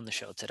for being on the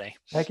show today.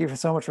 Thank you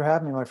so much for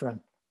having me, my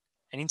friend.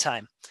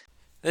 Anytime.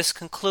 This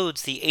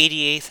concludes the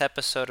 88th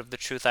episode of the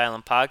Truth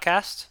Island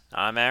podcast.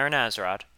 I'm Aaron Azrod.